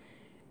open,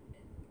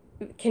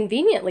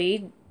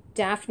 conveniently,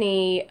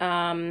 Daphne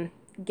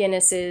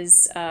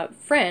Guinness's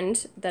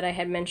friend that I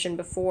had mentioned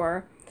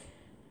before,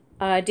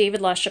 David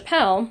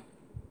LaChapelle,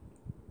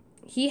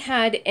 he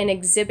had an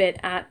exhibit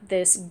at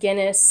this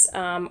Guinness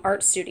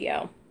art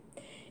studio.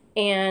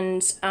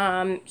 And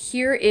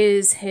here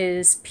is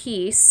his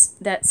piece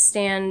that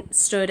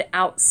stood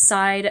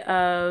outside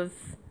of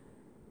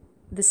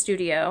the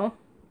studio.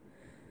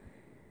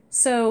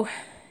 So,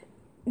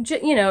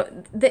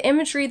 the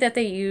imagery that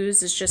they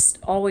use is just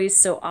always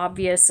so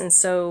obvious and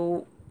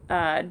so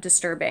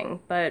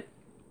disturbing. But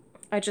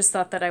I just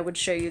thought that I would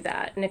show you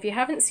that. And if you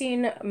haven't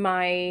seen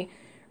my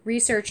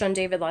research on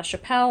David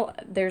LaChapelle,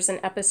 there's an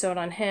episode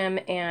on him,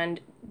 and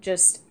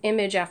just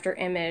image after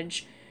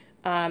image.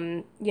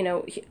 All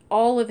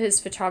of his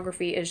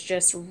photography is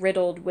just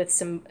riddled with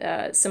some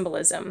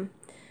symbolism.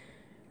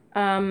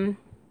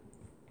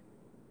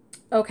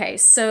 Okay,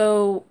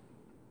 so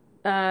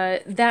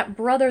that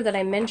brother that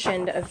I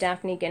mentioned of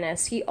Daphne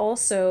Guinness, he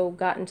also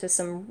got into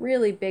some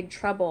really big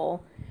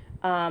trouble.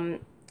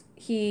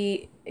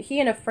 He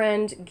and a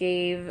friend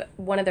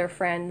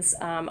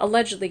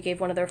allegedly gave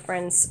one of their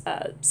friends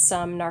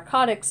some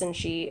narcotics, and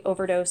she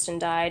overdosed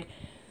and died.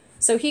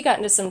 So he got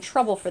into some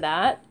trouble for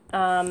that,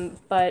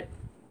 but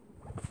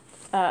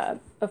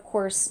of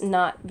course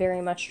not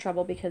very much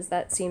trouble, because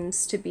that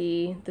seems to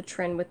be the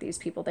trend with these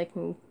people. They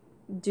can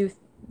do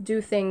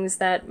things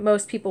that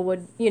most people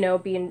would,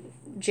 be in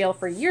jail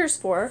for years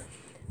for,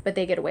 but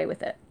they get away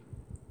with it.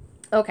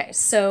 Okay,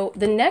 so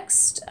the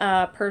next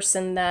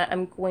person that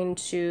I'm going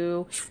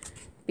to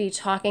be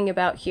talking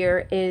about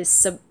here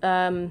is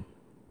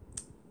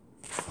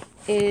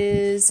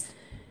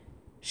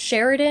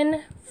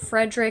Sheridan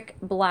Frederick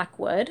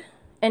Blackwood,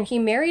 and he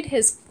married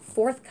his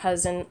fourth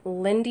cousin,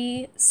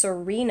 Lindy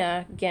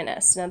Serena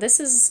Guinness. Now, this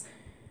is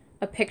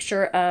a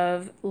picture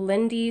of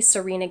Lindy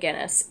Serena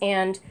Guinness,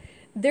 and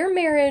their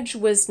marriage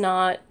was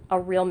not a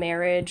real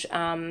marriage,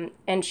 and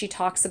she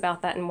talks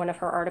about that in one of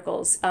her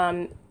articles.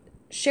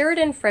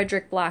 Sheridan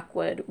Frederick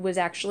Blackwood was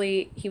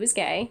actually, he was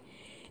gay,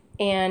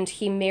 and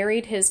he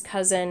married his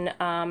cousin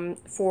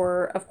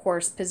for, of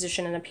course,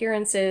 position and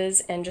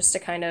appearances, and just to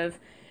kind of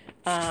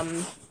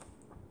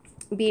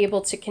be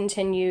able to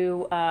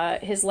continue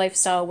his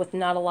lifestyle with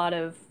not a lot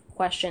of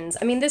questions.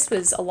 I mean, this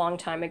was a long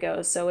time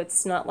ago, so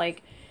it's not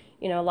like,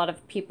 you know, a lot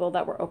of people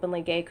that were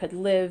openly gay could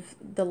live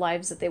the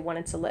lives that they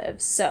wanted to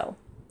live. So,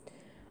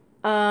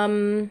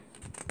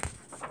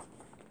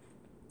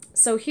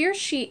 so here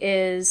she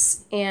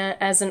is,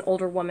 as an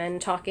older woman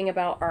talking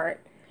about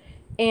art.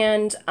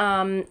 And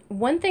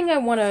one thing I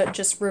want to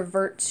just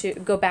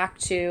go back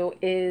to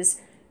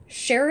is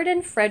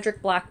Sheridan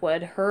Frederick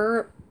Blackwood,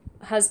 her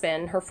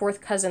husband, her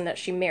fourth cousin that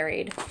she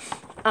married,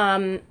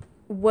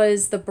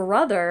 was the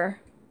brother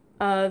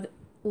of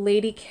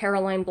Lady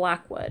Caroline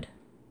Blackwood.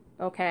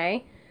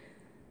 Okay?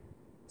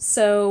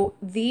 So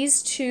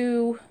these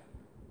two,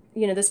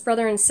 you know, this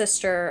brother and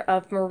sister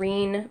of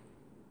Maureen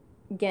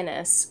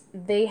Guinness,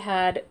 they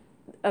had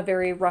a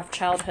very rough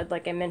childhood,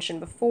 like I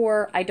mentioned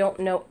before. I don't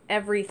know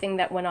everything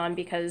that went on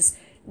because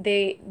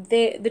the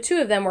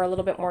two of them were a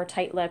little bit more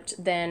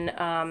tight-lipped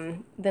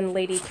than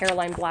Lady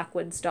Caroline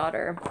Blackwood's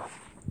daughter.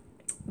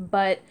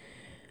 But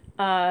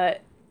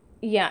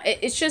yeah,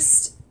 it's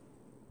just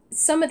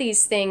some of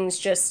these things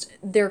just,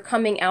 they're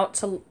coming out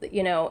to,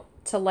 you know,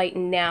 to light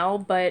now,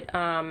 but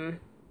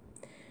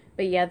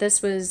yeah,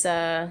 this was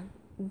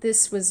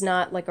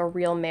not like a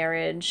real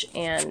marriage,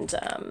 and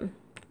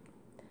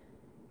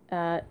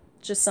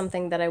just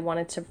something that I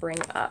wanted to bring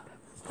up.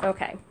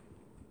 Okay.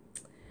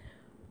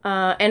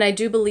 And I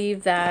do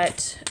believe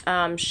that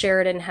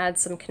Sheridan had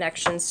some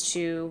connections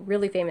to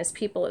really famous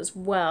people as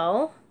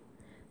well.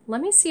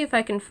 Let me see if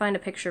I can find a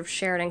picture of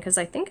Sheridan, because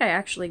I think I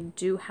actually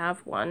do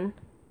have one.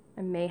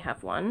 I may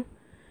have one.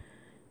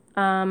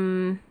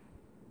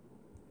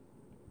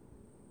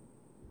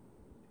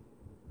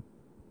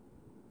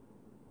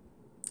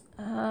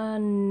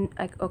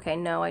 Okay,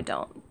 no, I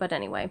don't. But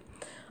anyway.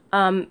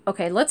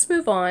 Okay, let's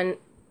move on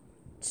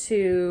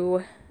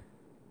to...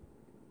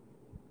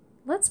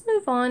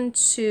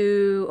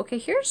 Okay,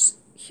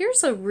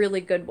 here's a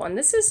really good one.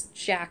 This is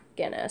Jack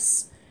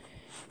Guinness.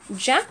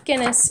 Jack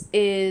Guinness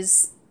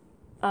is...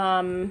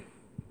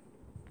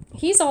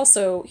 he's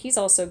also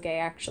gay,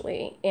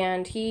 actually,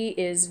 and he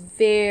is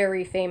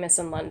very famous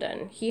in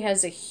London. He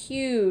has a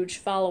huge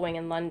following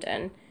in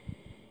London.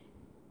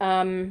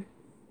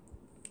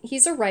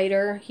 He's a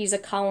writer, he's a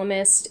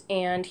columnist,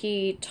 and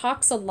he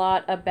talks a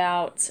lot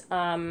about,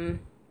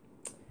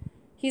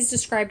 he's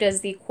described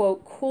as the,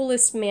 quote,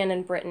 coolest man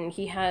in Britain.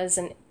 He has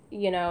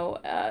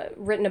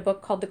written a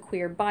book called The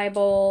Queer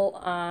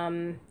Bible.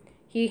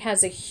 He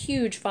has a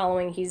huge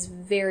following. He's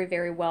very,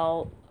 very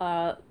well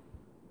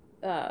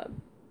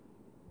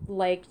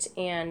liked,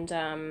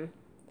 and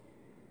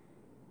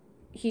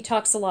he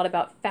talks a lot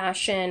about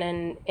fashion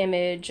and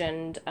image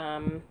and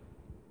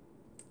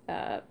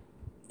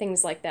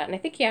things like that. And I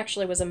think he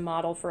actually was a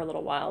model for a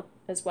little while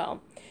as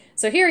well.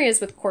 So here he is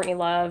with Courtney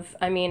Love.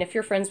 I mean, if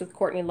you're friends with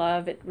Courtney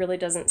Love, it really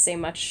doesn't say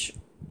much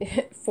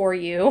for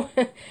you.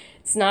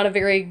 It's not a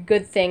very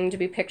good thing to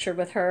be pictured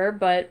with her,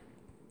 but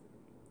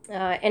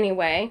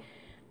anyway.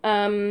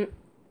 And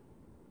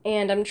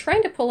I'm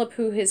trying to pull up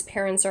who his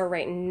parents are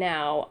right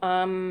now.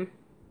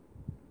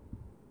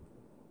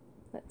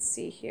 Let's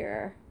see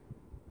here.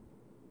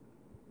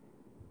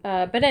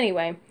 But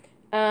anyway,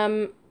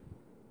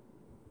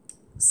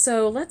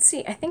 so let's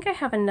see. I think I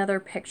have another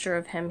picture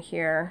of him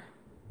here.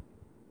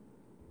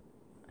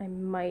 I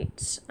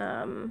might,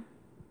 no,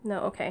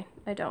 okay,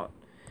 I don't.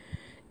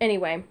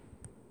 Anyway,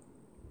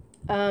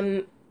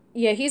 yeah,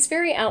 he's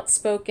very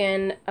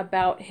outspoken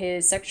about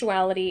his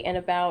sexuality and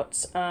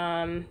about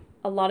a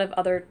lot of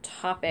other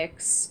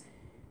topics.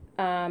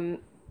 I'm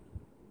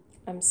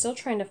still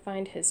trying to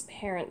find his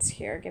parents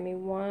here. Give me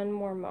one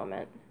more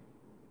moment.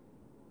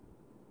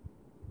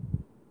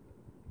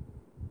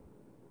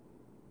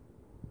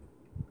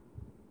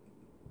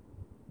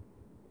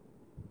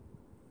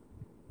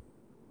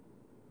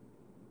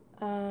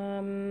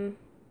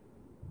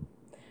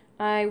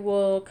 I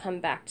will come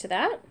back to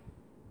that.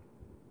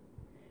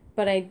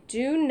 But I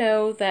do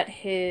know that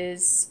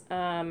his,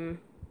 let's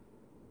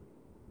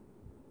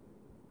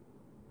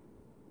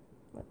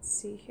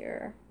see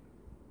here.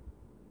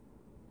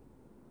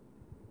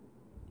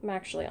 I'm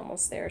actually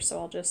almost there, so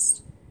I'll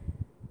just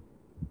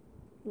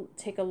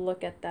take a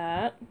look at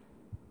that.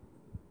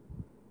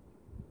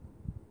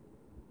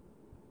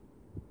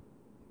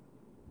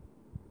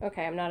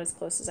 Okay, I'm not as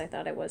close as I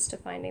thought I was to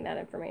finding that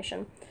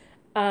information.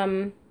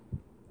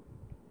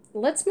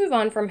 Let's move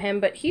on from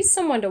him, but he's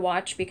someone to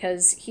watch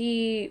because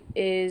he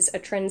is a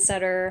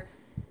trendsetter,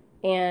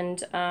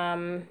 and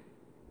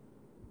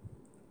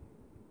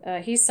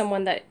he's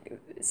someone that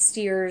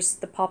steers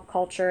the pop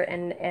culture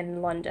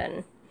in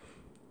London.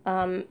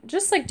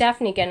 Just like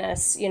Daphne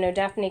Guinness, you know,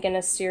 Daphne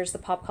Guinness steers the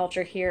pop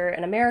culture here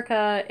in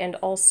America and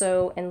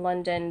also in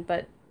London,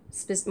 but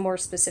more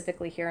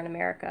specifically here in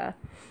America.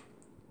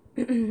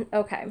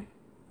 Okay.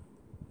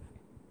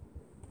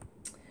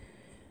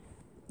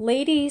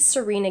 Lady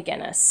Serena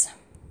Guinness.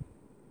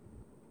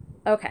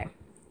 Okay.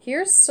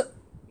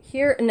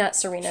 Not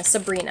Serena,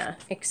 Sabrina,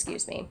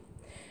 excuse me.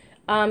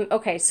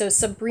 Okay, so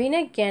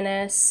Sabrina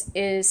Guinness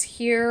is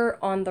here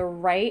on the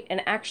right,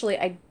 and actually,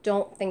 I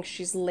don't think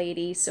she's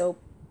lady, so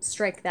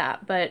strike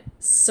that. But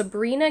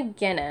Sabrina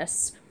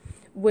Guinness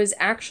was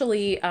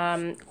actually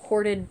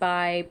courted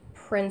by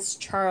Prince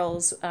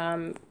Charles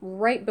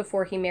right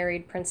before he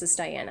married Princess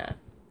Diana.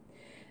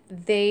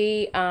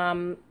 They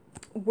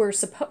were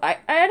supposed, I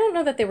don't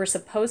know that they were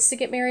supposed to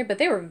get married, but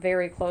they were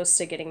very close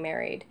to getting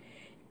married.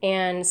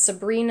 And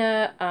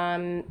Sabrina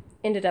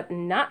ended up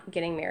not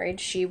getting married.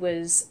 She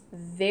was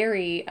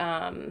very,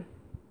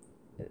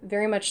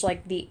 very much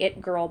like the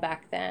it girl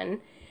back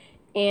then.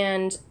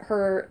 And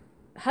her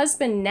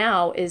husband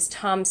now is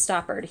Tom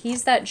Stoppard.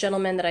 He's that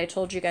gentleman that I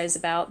told you guys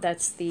about.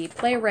 That's the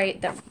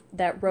playwright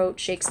that wrote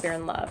Shakespeare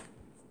in Love.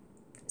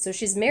 So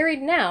she's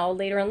married now,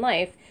 later in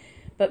life.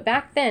 But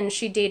back then,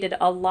 she dated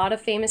a lot of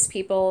famous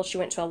people. She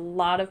went to a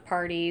lot of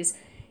parties.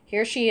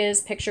 Here she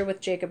is, picture with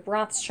Jacob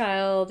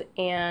Rothschild,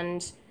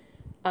 and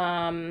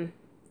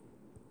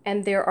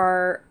there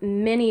are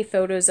many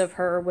photos of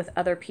her with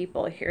other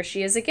people. Here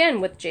she is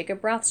again with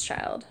Jacob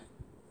Rothschild.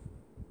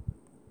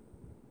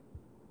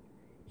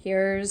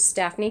 Here's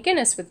Daphne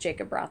Guinness with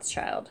Jacob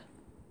Rothschild.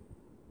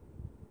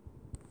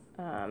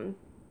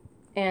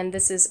 And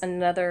this is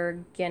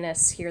another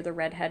Guinness here. The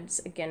redhead's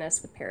a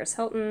Guinness with Paris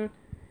Hilton.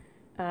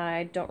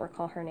 I don't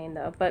recall her name,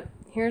 though. But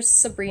here's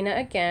Sabrina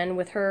again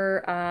with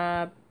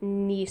her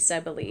niece, I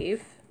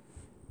believe.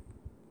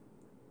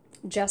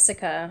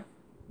 Jessica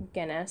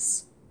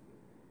Guinness.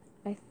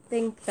 I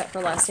think that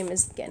her last name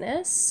is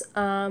Guinness.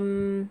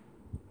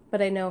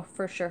 But I know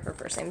for sure her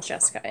first name is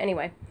Jessica.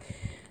 Anyway,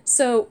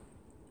 so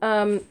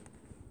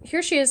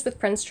here she is with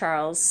Prince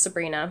Charles,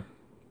 Sabrina.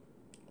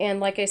 And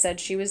like I said,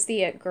 she was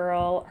the it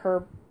girl.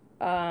 Her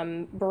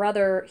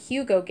brother,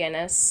 Hugo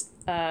Guinness,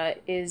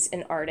 is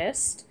an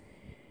artist.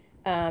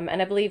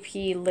 And I believe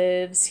he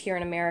lives here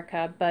in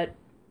America, but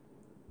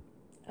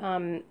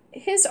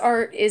his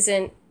art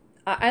isn't,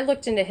 I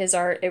looked into his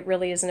art, it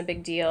really isn't a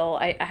big deal.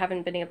 I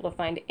haven't been able to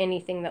find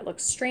anything that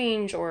looks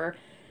strange or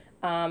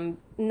not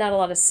a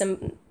lot of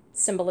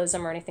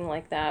symbolism or anything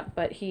like that,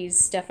 but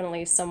he's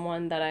definitely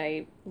someone that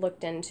I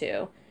looked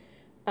into.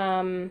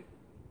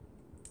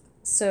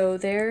 So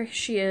there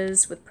she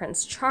is with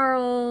Prince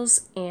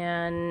Charles,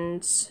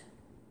 and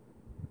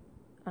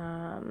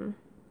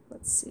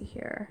let's see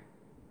here.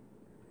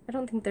 I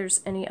don't think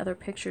there's any other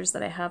pictures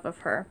that I have of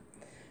her.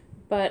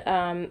 But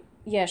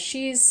yeah,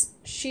 she's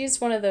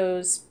one of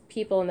those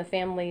people in the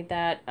family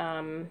that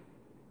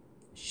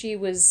she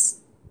was,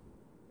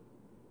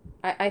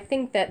 I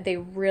think that they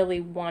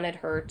really wanted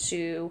her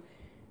to,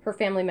 her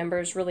family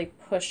members really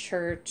pushed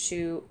her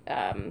to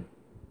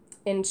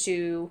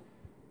into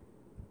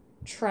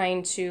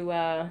trying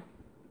to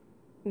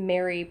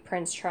marry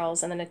Prince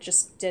Charles, and then it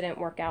just didn't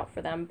work out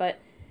for them. But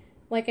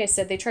like I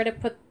said, they try to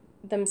put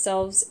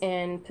themselves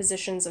in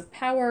positions of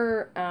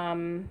power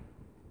and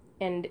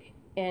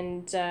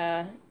in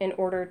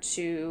order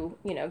to,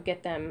 you know,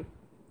 get them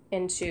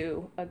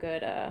into a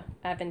good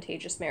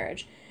advantageous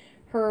marriage.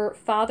 Her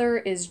father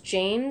is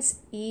James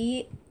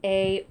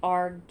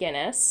E.A.R.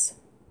 Guinness,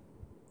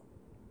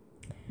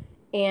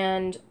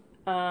 and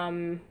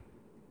one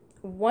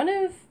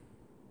of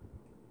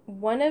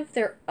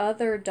their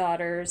other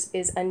daughters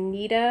is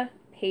Anita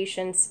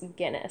Patience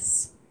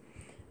Guinness.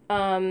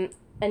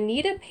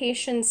 Anita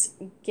Patience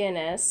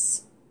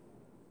Guinness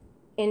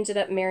ended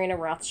up marrying a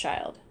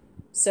Rothschild.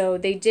 So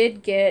they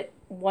did get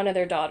one of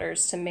their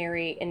daughters to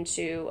marry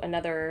into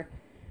another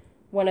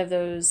one of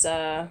those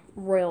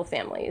royal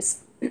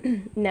families.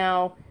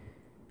 Now,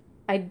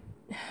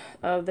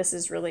 this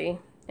is really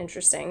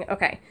interesting.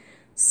 Okay,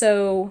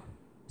 so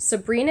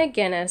Sabrina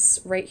Guinness,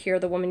 right here,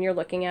 the woman you're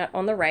looking at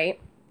on the right,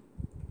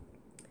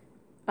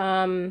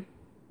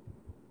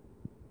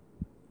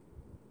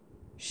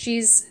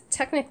 she's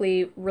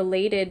technically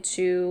related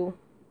to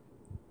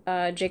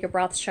Jacob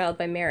Rothschild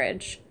by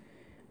marriage.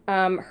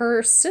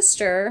 Her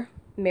sister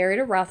married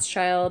a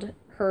Rothschild.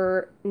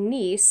 Her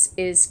niece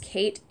is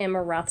Kate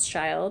Emma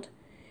Rothschild,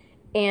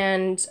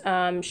 and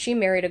she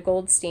married a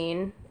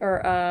Goldsmith,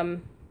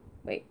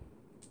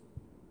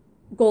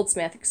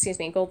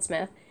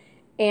 Goldsmith,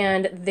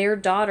 and their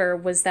daughter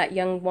was that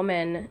young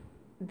woman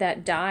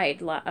that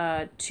died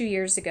 2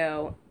 years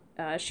ago.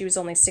 She was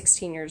only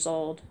 16 years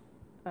old,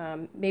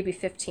 maybe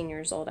 15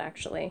 years old,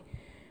 actually.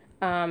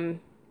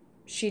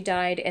 She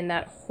died in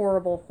that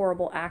horrible,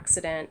 horrible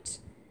accident.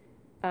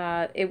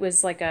 It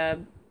was like a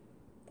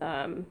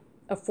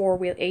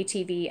four-wheel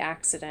ATV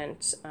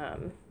accident,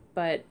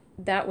 but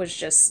that was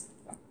just,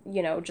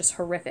 you know, just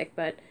horrific.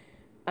 But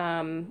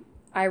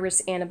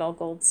Iris Annabelle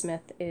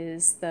Goldsmith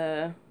is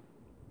the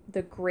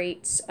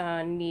great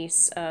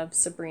niece of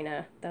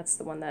Sabrina. That's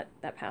the one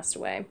that passed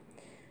away.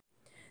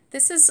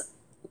 This is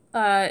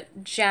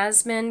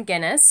Jasmine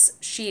Guinness.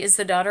 She is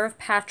the daughter of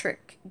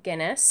Patrick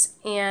Guinness,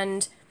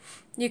 and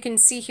you can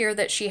see here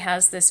that she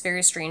has this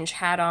very strange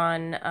hat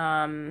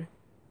on,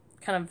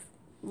 kind of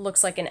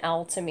looks like an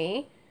L to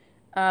me.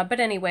 But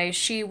anyway,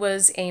 she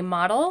was a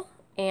model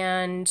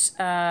and,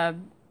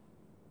 kind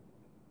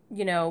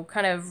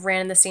of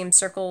ran in the same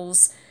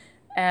circles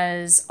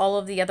as all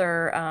of the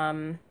other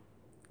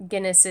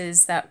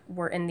Guinnesses that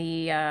were in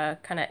the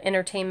kind of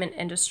entertainment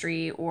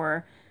industry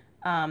or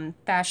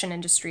fashion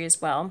industry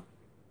as well.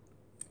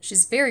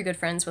 She's very good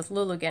friends with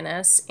Lulu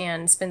Guinness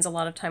and spends a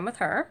lot of time with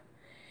her.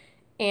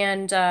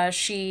 And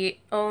she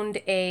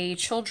owned a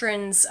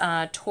children's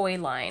toy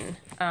line.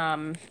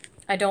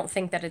 I don't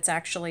think that it's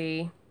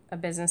actually a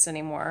business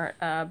anymore,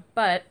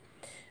 but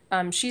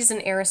she's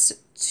an heiress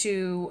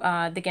to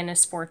the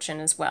Guinness fortune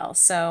as well.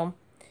 So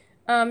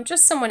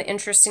just someone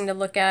interesting to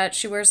look at.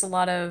 She wears a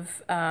lot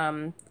of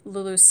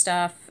Lulu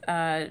stuff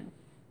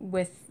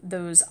with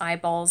those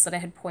eyeballs that I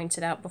had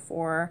pointed out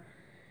before.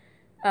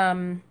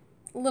 A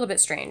little bit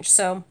strange.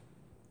 So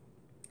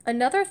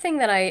another thing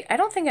that I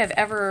don't think I've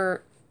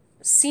ever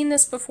seen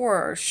this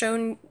before or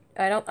shown,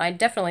 I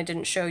definitely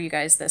didn't show you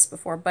guys this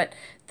before, but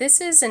this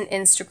is an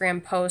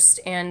Instagram post,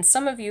 and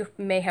some of you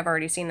may have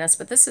already seen this,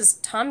 but this is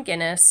Tom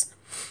Guinness,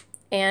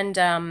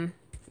 and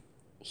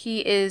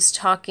he is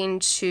talking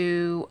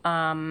to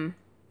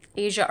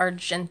Asia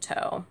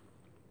Argento.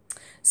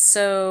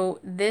 So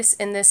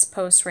in this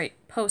post right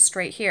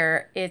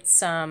here,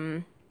 it's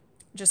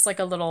just like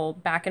a little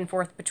back and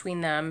forth between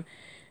them.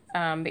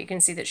 But you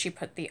can see that she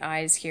put the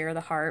eyes here,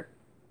 the heart.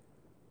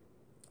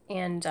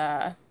 And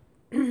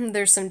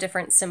there's some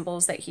different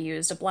symbols that he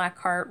used. A black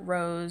heart,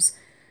 rose,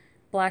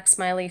 black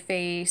smiley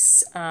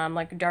face,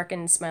 like a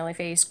darkened smiley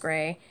face,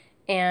 gray,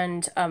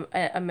 and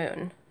a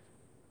moon.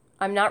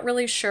 I'm not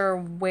really sure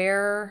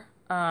where...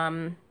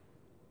 I'm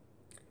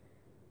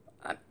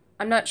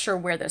not sure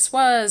where this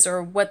was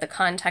or what the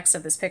context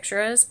of this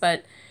picture is,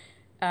 but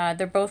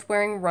they're both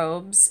wearing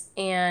robes,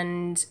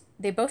 and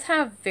they both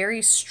have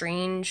very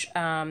strange...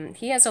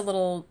 he has a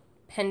little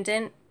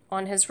pendant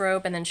on his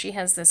robe, and then she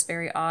has this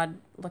very odd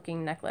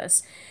looking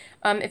necklace.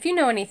 If you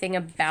know anything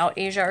about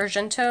Asia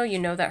Argento, you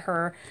know that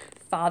her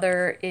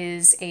father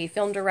is a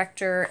film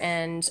director,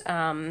 and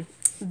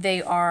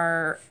they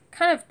are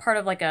kind of part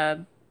of like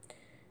a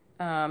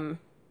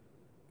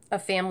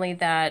family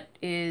that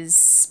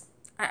is...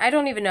 I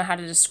don't even know how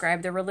to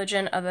describe their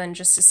religion other than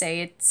just to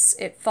say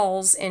it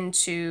falls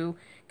into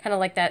kind of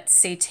like that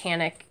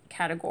satanic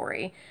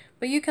category.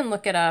 But you can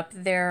look it up.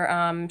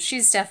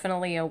 She's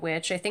definitely a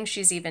witch. I think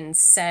she's even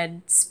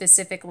said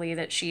specifically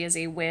that she is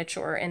a witch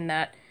or in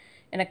a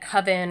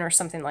coven or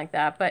something like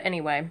that. But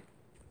anyway,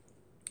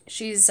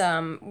 she's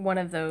one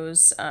of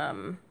those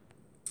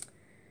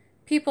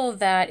people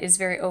that is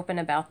very open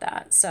about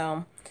that.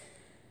 So,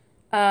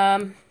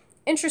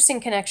 interesting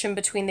connection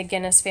between the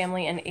Guinness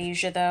family and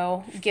Asia,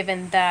 though,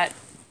 given that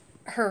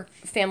her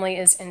family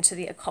is into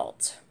the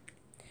occult.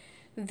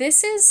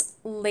 This is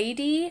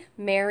Lady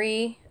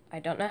Mary, I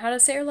don't know how to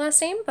say her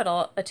last name, but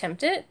I'll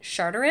attempt it,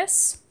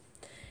 Charteris.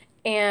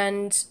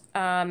 And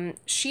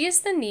she is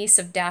the niece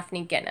of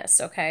Daphne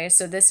Guinness, okay?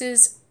 So this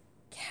is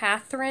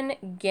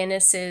Catherine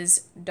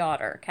Guinness's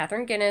daughter.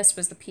 Catherine Guinness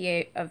was the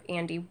PA of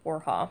Andy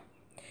Warhol.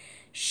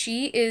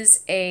 She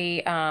is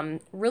a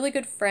really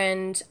good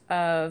friend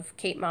of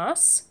Kate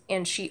Moss,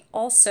 and she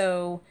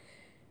also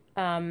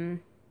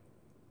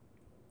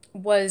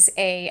was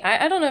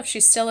I don't know if she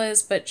still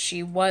is, but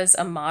she was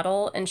a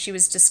model, and she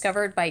was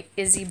discovered by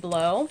Izzy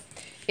Blow.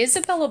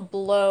 Isabella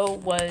Blow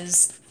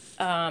was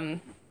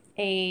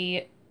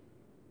a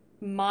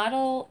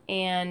model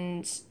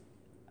and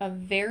a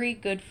very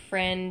good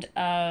friend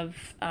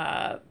of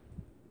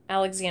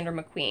Alexander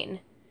McQueen.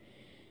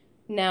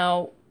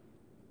 Now,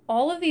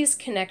 all of these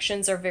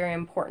connections are very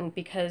important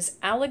because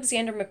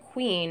Alexander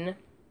McQueen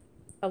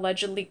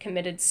allegedly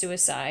committed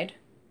suicide.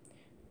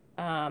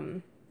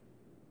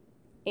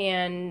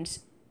 And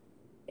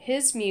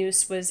his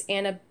muse was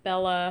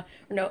Annabelle,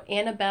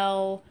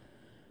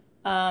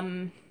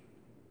 I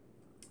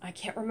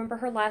can't remember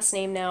her last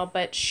name now,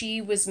 but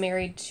she was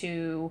married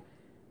to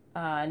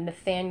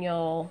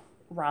Nathaniel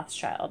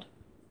Rothschild.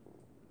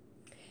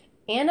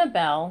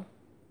 Annabelle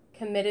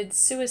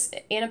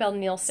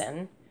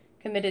Nielsen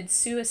committed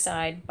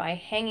suicide by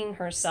hanging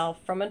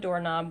herself from a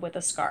doorknob with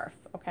a scarf,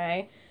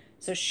 okay?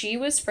 So she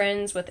was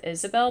friends with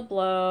Isabel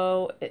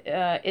Blow,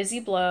 Izzy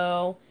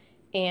Blow,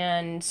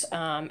 and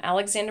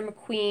Alexander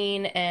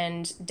McQueen,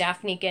 and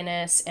Daphne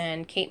Guinness,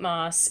 and Kate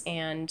Moss,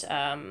 and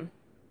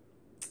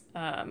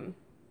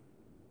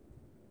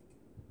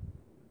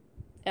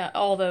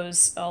all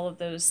of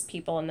those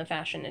people in the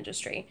fashion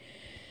industry.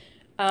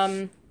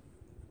 So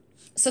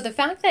the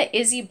fact that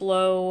Izzy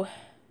Blow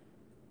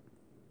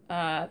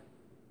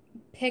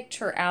picked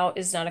her out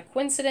is not a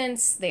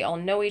coincidence. They all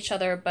know each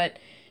other, but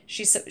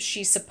she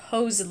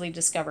supposedly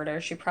discovered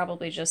her. She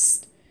probably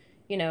just,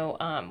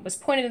 was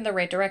pointed in the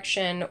right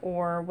direction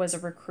or was a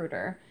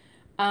recruiter.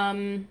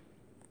 Now,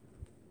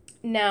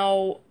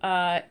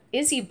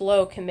 Izzy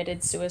Blow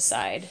committed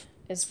suicide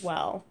as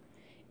well.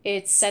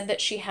 It's said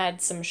that she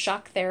had some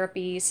shock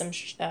therapy, some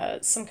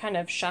kind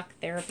of shock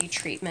therapy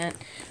treatment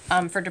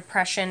for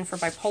depression, for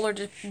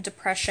bipolar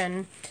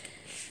depression,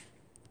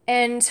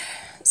 and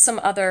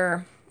some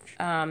other,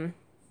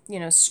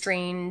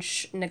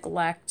 strange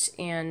neglect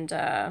and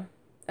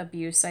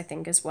abuse, I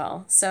think, as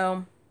well.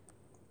 So,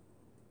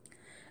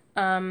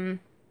 now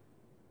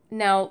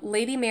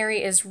Lady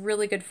Mary is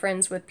really good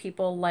friends with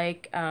people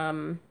like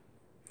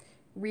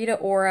Rita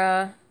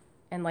Ora,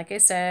 and like I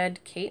said,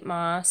 Kate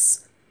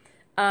Moss.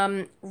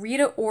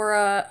 Rita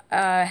Ora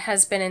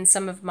has been in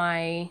some of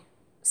my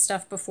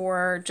stuff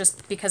before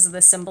just because of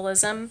the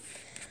symbolism.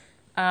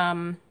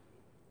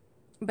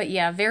 But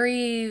yeah,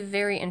 very,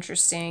 very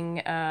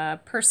interesting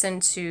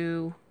person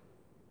to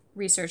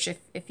research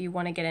if you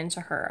want to get into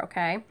her,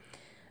 okay?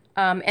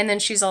 And then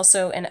she's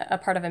also a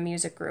part of a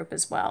music group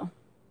as well.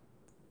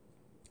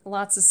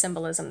 Lots of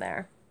symbolism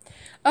there.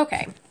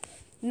 Okay,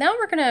 now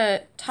we're going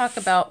to talk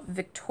about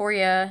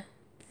Victoria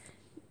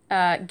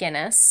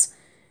Guinness.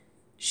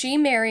 She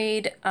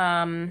married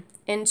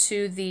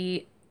into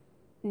the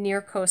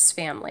Nearcos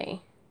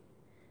family.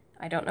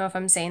 I don't know if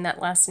I'm saying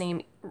that last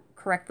name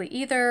correctly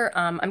either.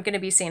 I'm going to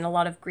be saying a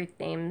lot of Greek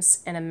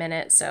names in a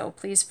minute, so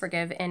please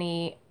forgive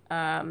anything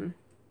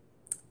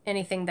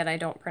that I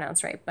don't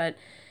pronounce right. But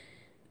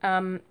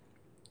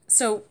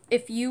so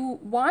if you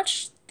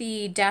watch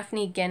the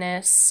Daphne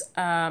Guinness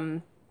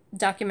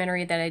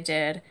documentary that I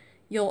did,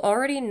 you'll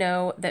already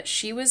know that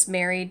she was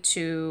married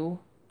to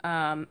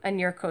a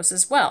Nearcos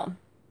as well.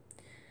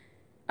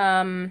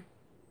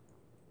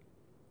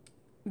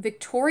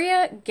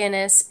 Victoria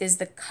Guinness is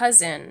the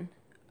cousin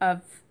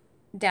of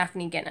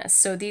Daphne Guinness.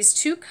 So these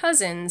two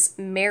cousins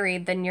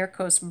married the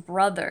Nearcos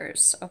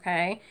brothers,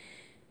 okay?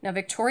 Now,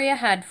 Victoria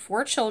had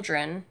 4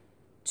 children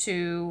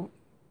to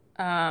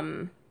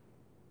her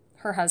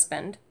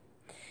husband.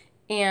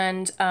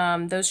 And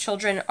those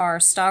children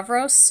are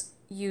Stavros,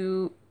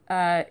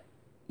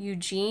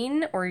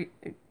 Eugene, or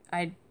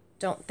I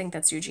don't think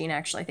that's Eugene,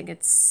 actually. I think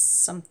it's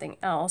something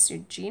else.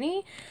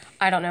 Eugenie?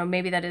 I don't know.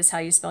 Maybe that is how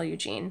you spell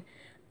Eugene.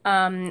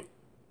 I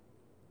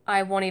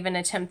won't even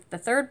attempt the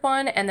third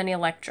one, and then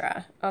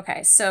Electra.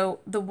 Okay, so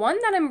the one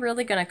that I'm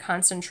really going to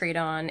concentrate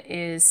on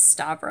is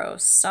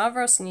Stavros.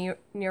 Stavros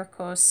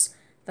Nearcos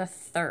the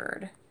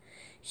third.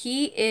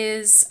 He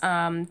is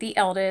the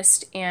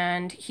eldest,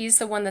 and he's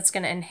the one that's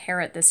going to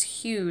inherit this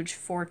huge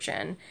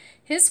fortune.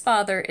 His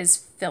father is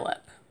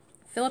Philip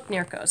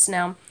Nearcos.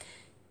 Now,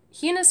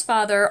 he and his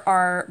father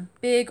are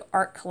big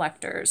art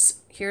collectors.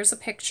 Here's a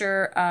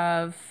picture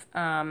of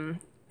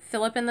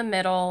Philip in the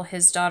middle,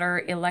 his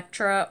daughter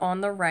Electra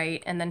on the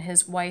right, and then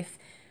his wife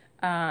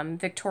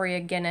Victoria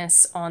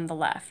Guinness on the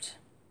left.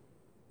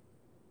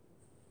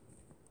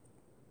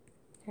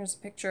 Here's a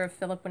picture of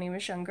Philip when he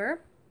was younger.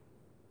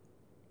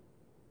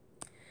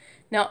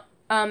 Now,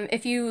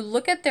 if you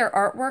look at their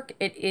artwork,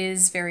 it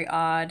is very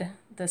odd,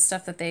 the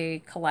stuff that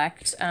they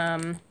collect.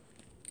 I'm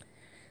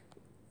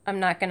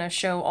not going to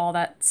show all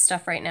that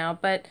stuff right now,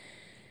 but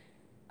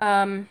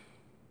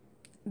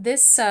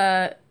this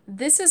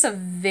is a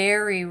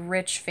very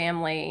rich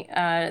family.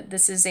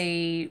 These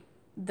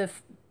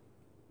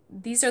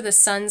are the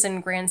sons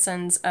and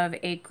grandsons of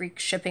a Greek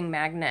shipping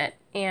magnate,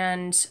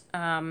 and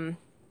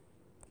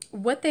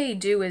what they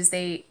do is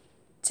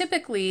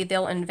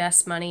they'll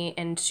invest money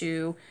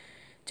into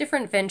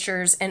different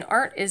ventures, and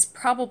art is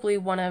probably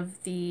one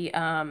of the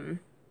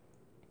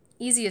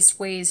easiest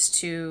ways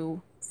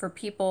for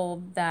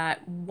people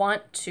that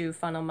want to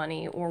funnel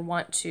money or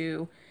want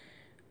to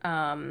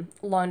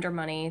launder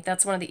money.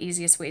 That's one of the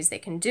easiest ways they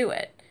can do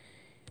it.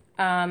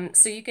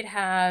 So you could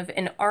have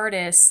an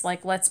artist,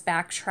 like, let's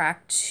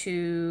backtrack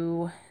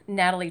to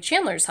Natalie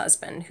Chandler's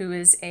husband, who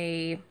is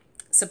a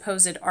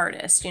supposed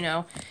artist,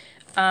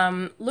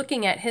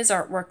 looking at his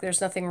artwork,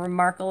 there's nothing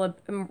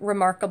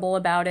remarkable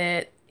about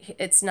it.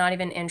 It's not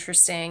even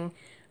interesting,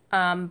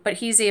 but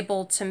he's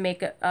able to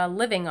make a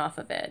living off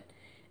of it.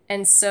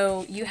 And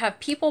so you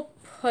have people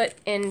put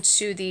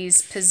into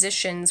these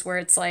positions where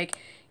it's like,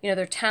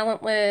 they're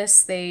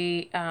talentless.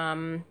 They,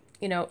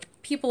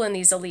 people in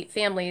these elite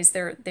families,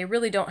 they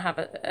really don't have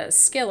a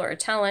skill or a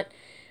talent.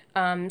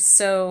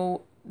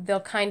 So they'll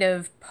kind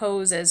of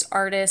pose as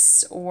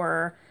artists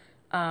or,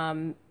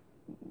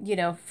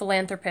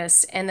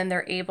 philanthropists, and then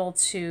they're able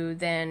to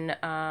then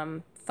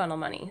funnel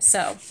money.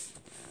 So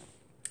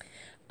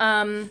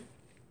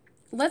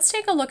let's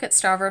take a look at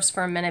Stavros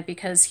for a minute,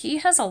 because he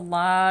has a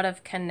lot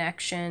of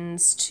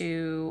connections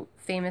to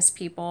famous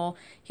people.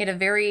 He had a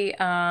very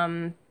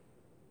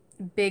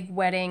big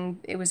wedding.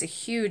 It was a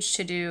huge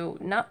to-do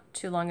not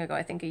too long ago,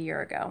 I think a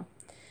year ago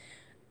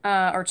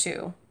or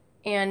two.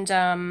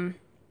 And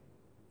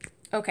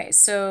okay,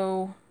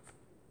 so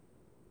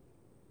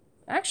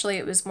actually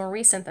it was more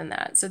recent than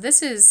that. So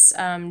this is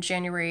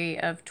January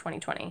of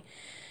 2020.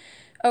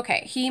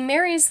 Okay, he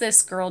marries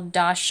this girl,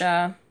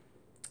 Dasha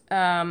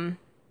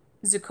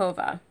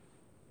Zukova.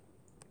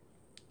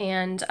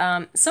 And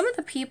some of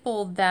the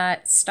people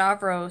that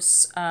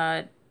Stavros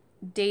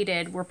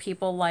dated were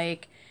people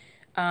like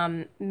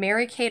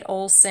Mary Kate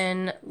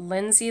Olsen,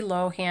 Lindsay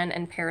Lohan,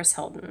 and Paris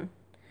Hilton.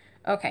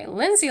 Okay,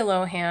 Lindsay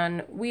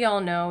Lohan, we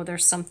all know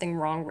there's something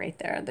wrong right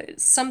there.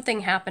 Something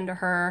happened to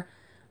her.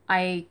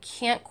 I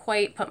can't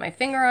quite put my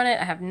finger on it.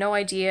 I have no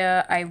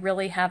idea. I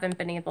really haven't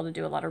been able to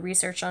do a lot of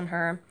research on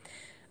her.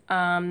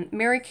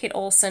 Mary Kate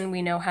Olsen,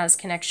 we know, has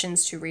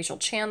connections to Rachel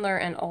Chandler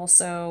and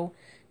also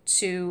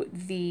to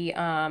the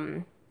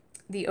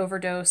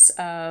overdose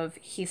of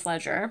Heath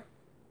Ledger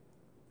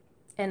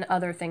and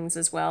other things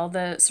as well,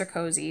 the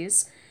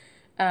Sarkozys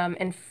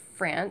in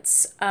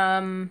France.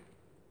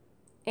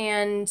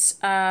 And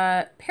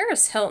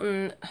Paris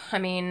Hilton, I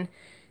mean,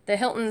 the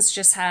Hiltons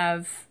just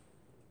have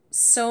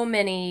so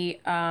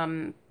many.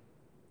 I'm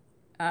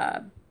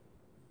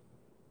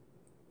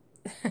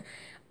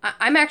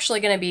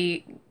actually going to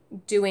be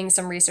doing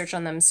some research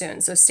on them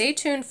soon. So stay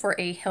tuned for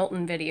a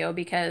Hilton video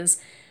because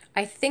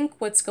I think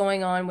what's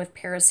going on with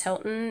Paris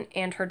Hilton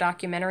and her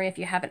documentary, if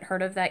you haven't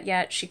heard of that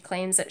yet, she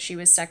claims that she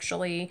was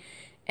sexually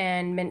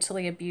and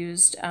mentally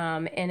abused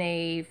in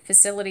a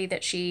facility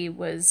that she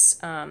was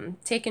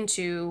taken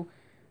to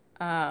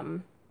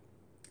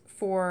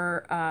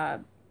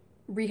for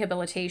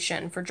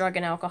rehabilitation for drug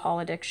and alcohol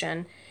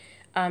addiction.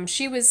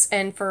 She was,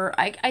 and for,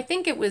 I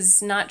think it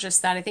was not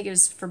just that, I think it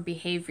was for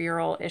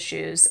behavioral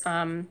issues.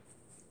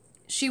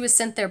 She was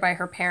sent there by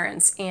her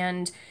parents,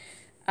 and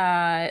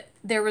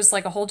there was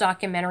like a whole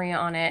documentary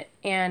on it.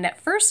 And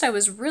at first I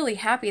was really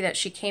happy that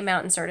she came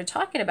out and started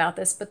talking about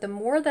this, but the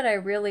more that I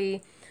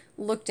really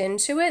looked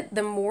into it,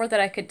 the more that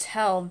I could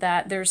tell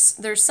that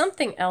there's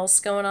something else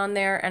going on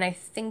there. And I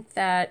think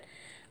that,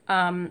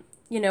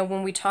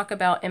 when we talk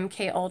about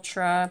MK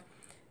Ultra,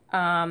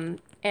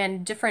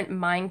 and different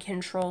mind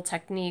control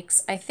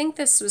techniques, I think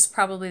this was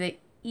probably the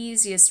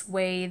easiest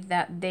way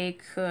that they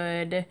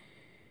could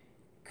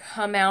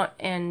come out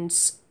and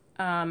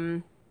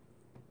kind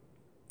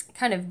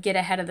of get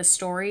ahead of the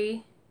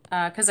story.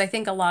 Because I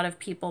think a lot of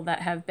people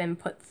that have been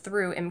put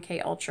through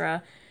MK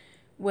Ultra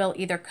will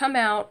either come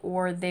out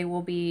or they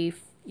will be,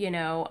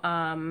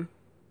 kind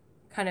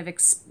of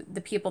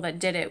the people that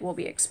did it will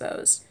be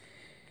exposed.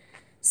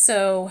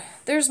 So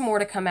there's more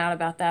to come out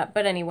about that.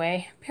 But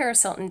anyway,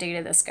 Paris Hilton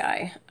dated this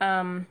guy.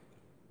 And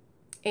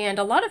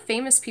a lot of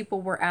famous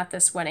people were at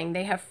this wedding.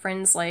 They have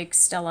friends like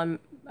Stella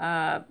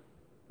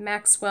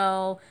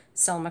Maxwell,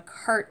 Stella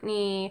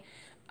McCartney.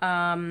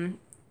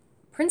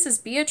 Princess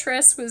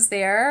Beatrice was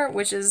there,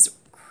 which is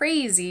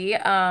crazy.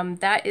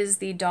 That is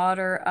the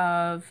daughter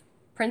of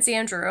Prince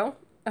Andrew.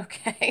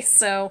 Okay,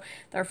 so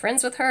they're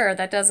friends with her.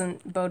 That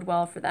doesn't bode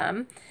well for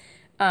them.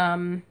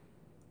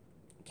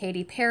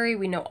 Katy Perry,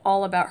 we know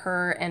all about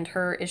her and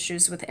her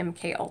issues with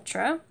MK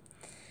Ultra.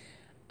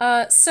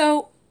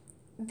 So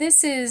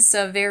this is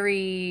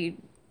this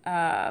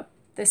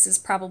is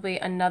probably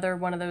another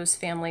one of those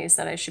families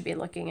that I should be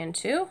looking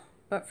into.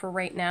 But for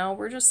right now,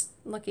 we're just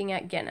looking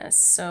at Guinness.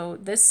 So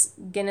this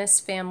Guinness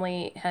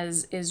family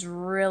is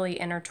really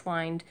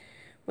intertwined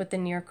with the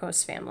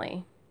Nierkos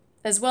family,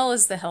 as well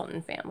as the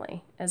Hilton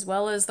family, as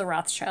well as the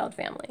Rothschild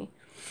family.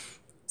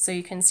 So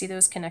you can see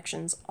those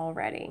connections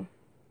already.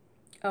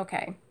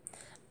 Okay.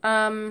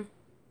 I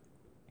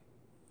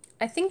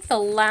think the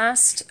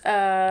last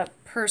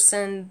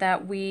person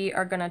that we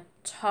are going to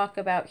talk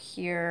about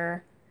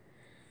here,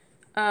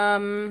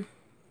 I've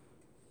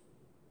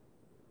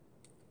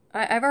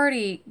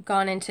already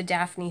gone into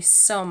Daphne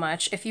so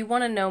much. If you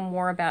want to know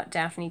more about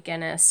Daphne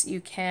Guinness,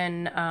 you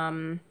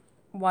can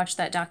watch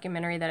that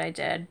documentary that I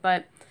did.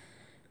 But,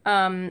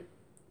 when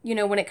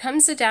it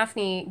comes to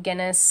Daphne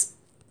Guinness,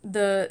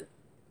 the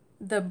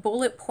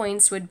bullet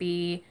points would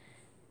be,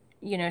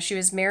 she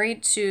was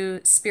married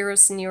to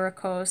Spiros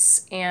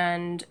Nierkos,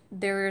 and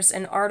there's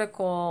an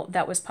article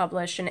that was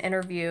published, an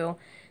interview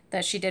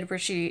that she did where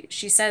she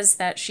says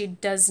that she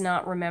does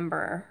not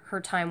remember her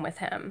time with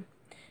him.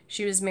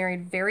 She was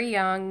married very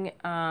young.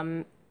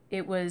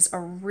 It was a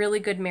really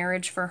good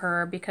marriage for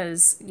her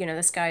because,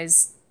 this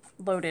guy's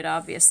loaded,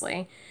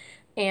 obviously.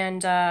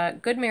 And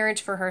good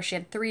marriage for her. She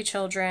had 3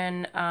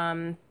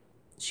 children.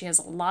 She has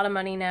a lot of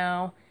money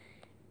now.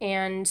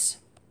 And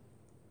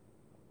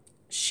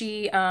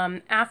she,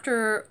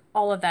 after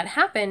all of that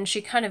happened,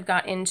 she kind of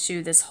got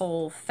into this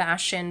whole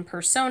fashion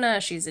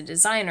persona. She's a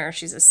designer,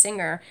 she's a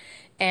singer,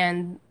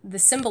 and the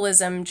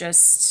symbolism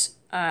just,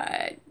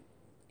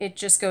 it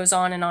just goes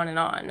on and on and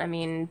on. I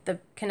mean, the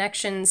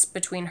connections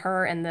between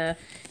her and the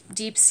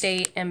deep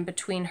state and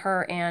between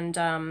her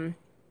and,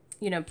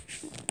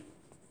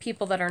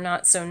 people that are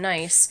not so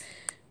nice,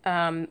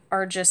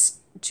 are just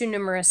too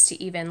numerous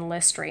to even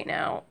list right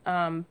now.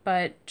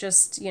 But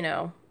just,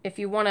 if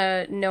you want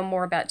to know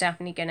more about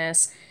Daphne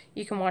Guinness,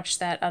 you can watch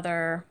that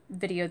other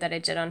video that I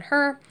did on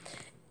her.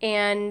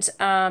 And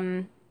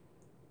I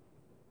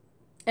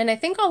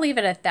think I'll leave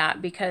it at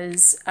that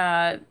because,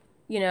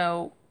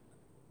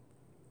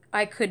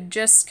 I could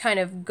just kind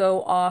of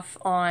go off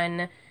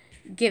on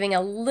giving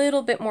a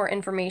little bit more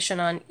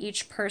information on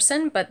each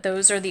person, but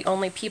those are the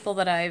only people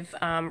that I've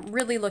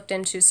really looked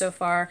into so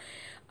far.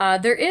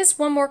 There is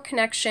one more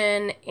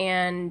connection,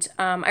 and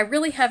I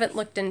really haven't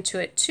looked into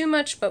it too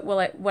much, but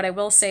what I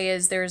will say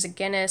is there's a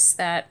Guinness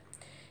that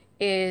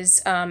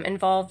is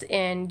involved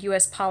in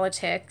U.S.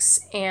 politics,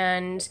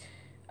 and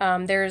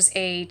there's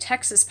a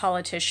Texas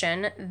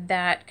politician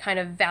that kind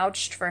of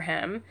vouched for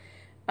him,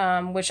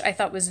 which I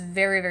thought was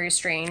very, very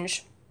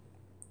strange.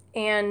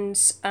 And,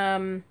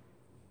 I'm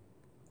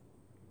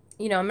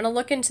going to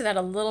look into that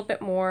a little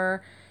bit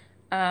more.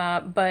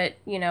 But,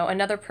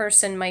 another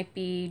person might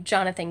be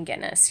Jonathan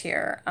Guinness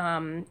here.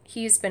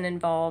 He's been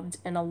involved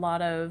in a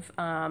lot of,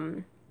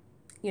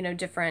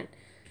 different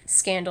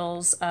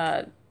scandals,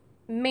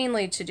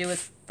 mainly to do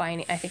with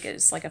I think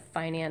it's like a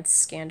finance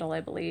scandal, I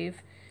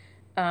believe.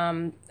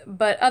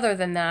 But other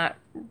than that,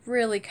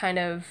 really kind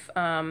of,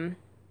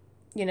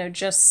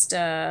 just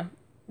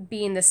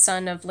being the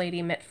son of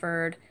Lady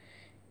Mitford,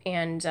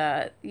 and,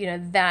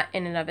 that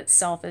in and of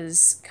itself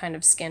is kind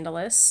of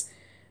scandalous.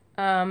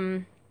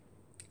 And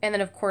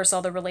then, of course,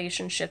 all the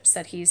relationships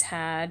that he's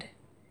had.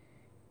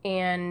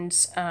 And,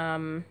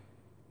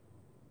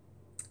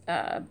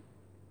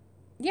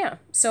 yeah,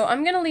 so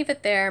I'm going to leave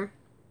it there.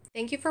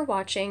 Thank you for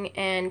watching,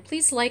 and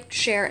please like,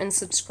 share, and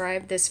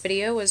subscribe this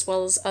video, as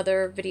well as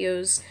other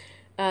videos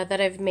that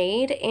I've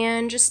made.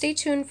 And just stay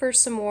tuned for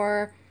some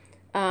more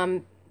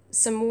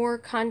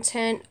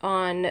content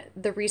on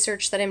the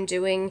research that I'm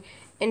doing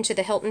into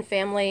the Hilton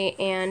family,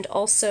 and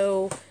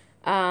also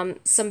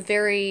some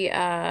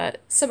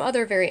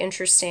other very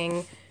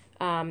interesting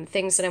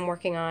things that I'm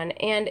working on.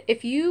 And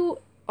if you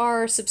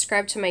are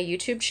subscribed to my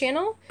YouTube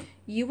channel,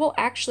 you will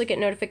actually get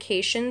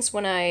notifications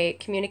when I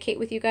communicate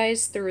with you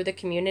guys through the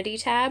community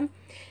tab.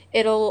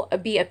 It'll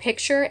be a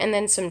picture and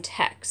then some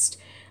text.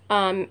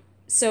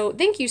 So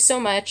thank you so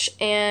much,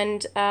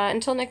 and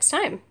until next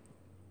time.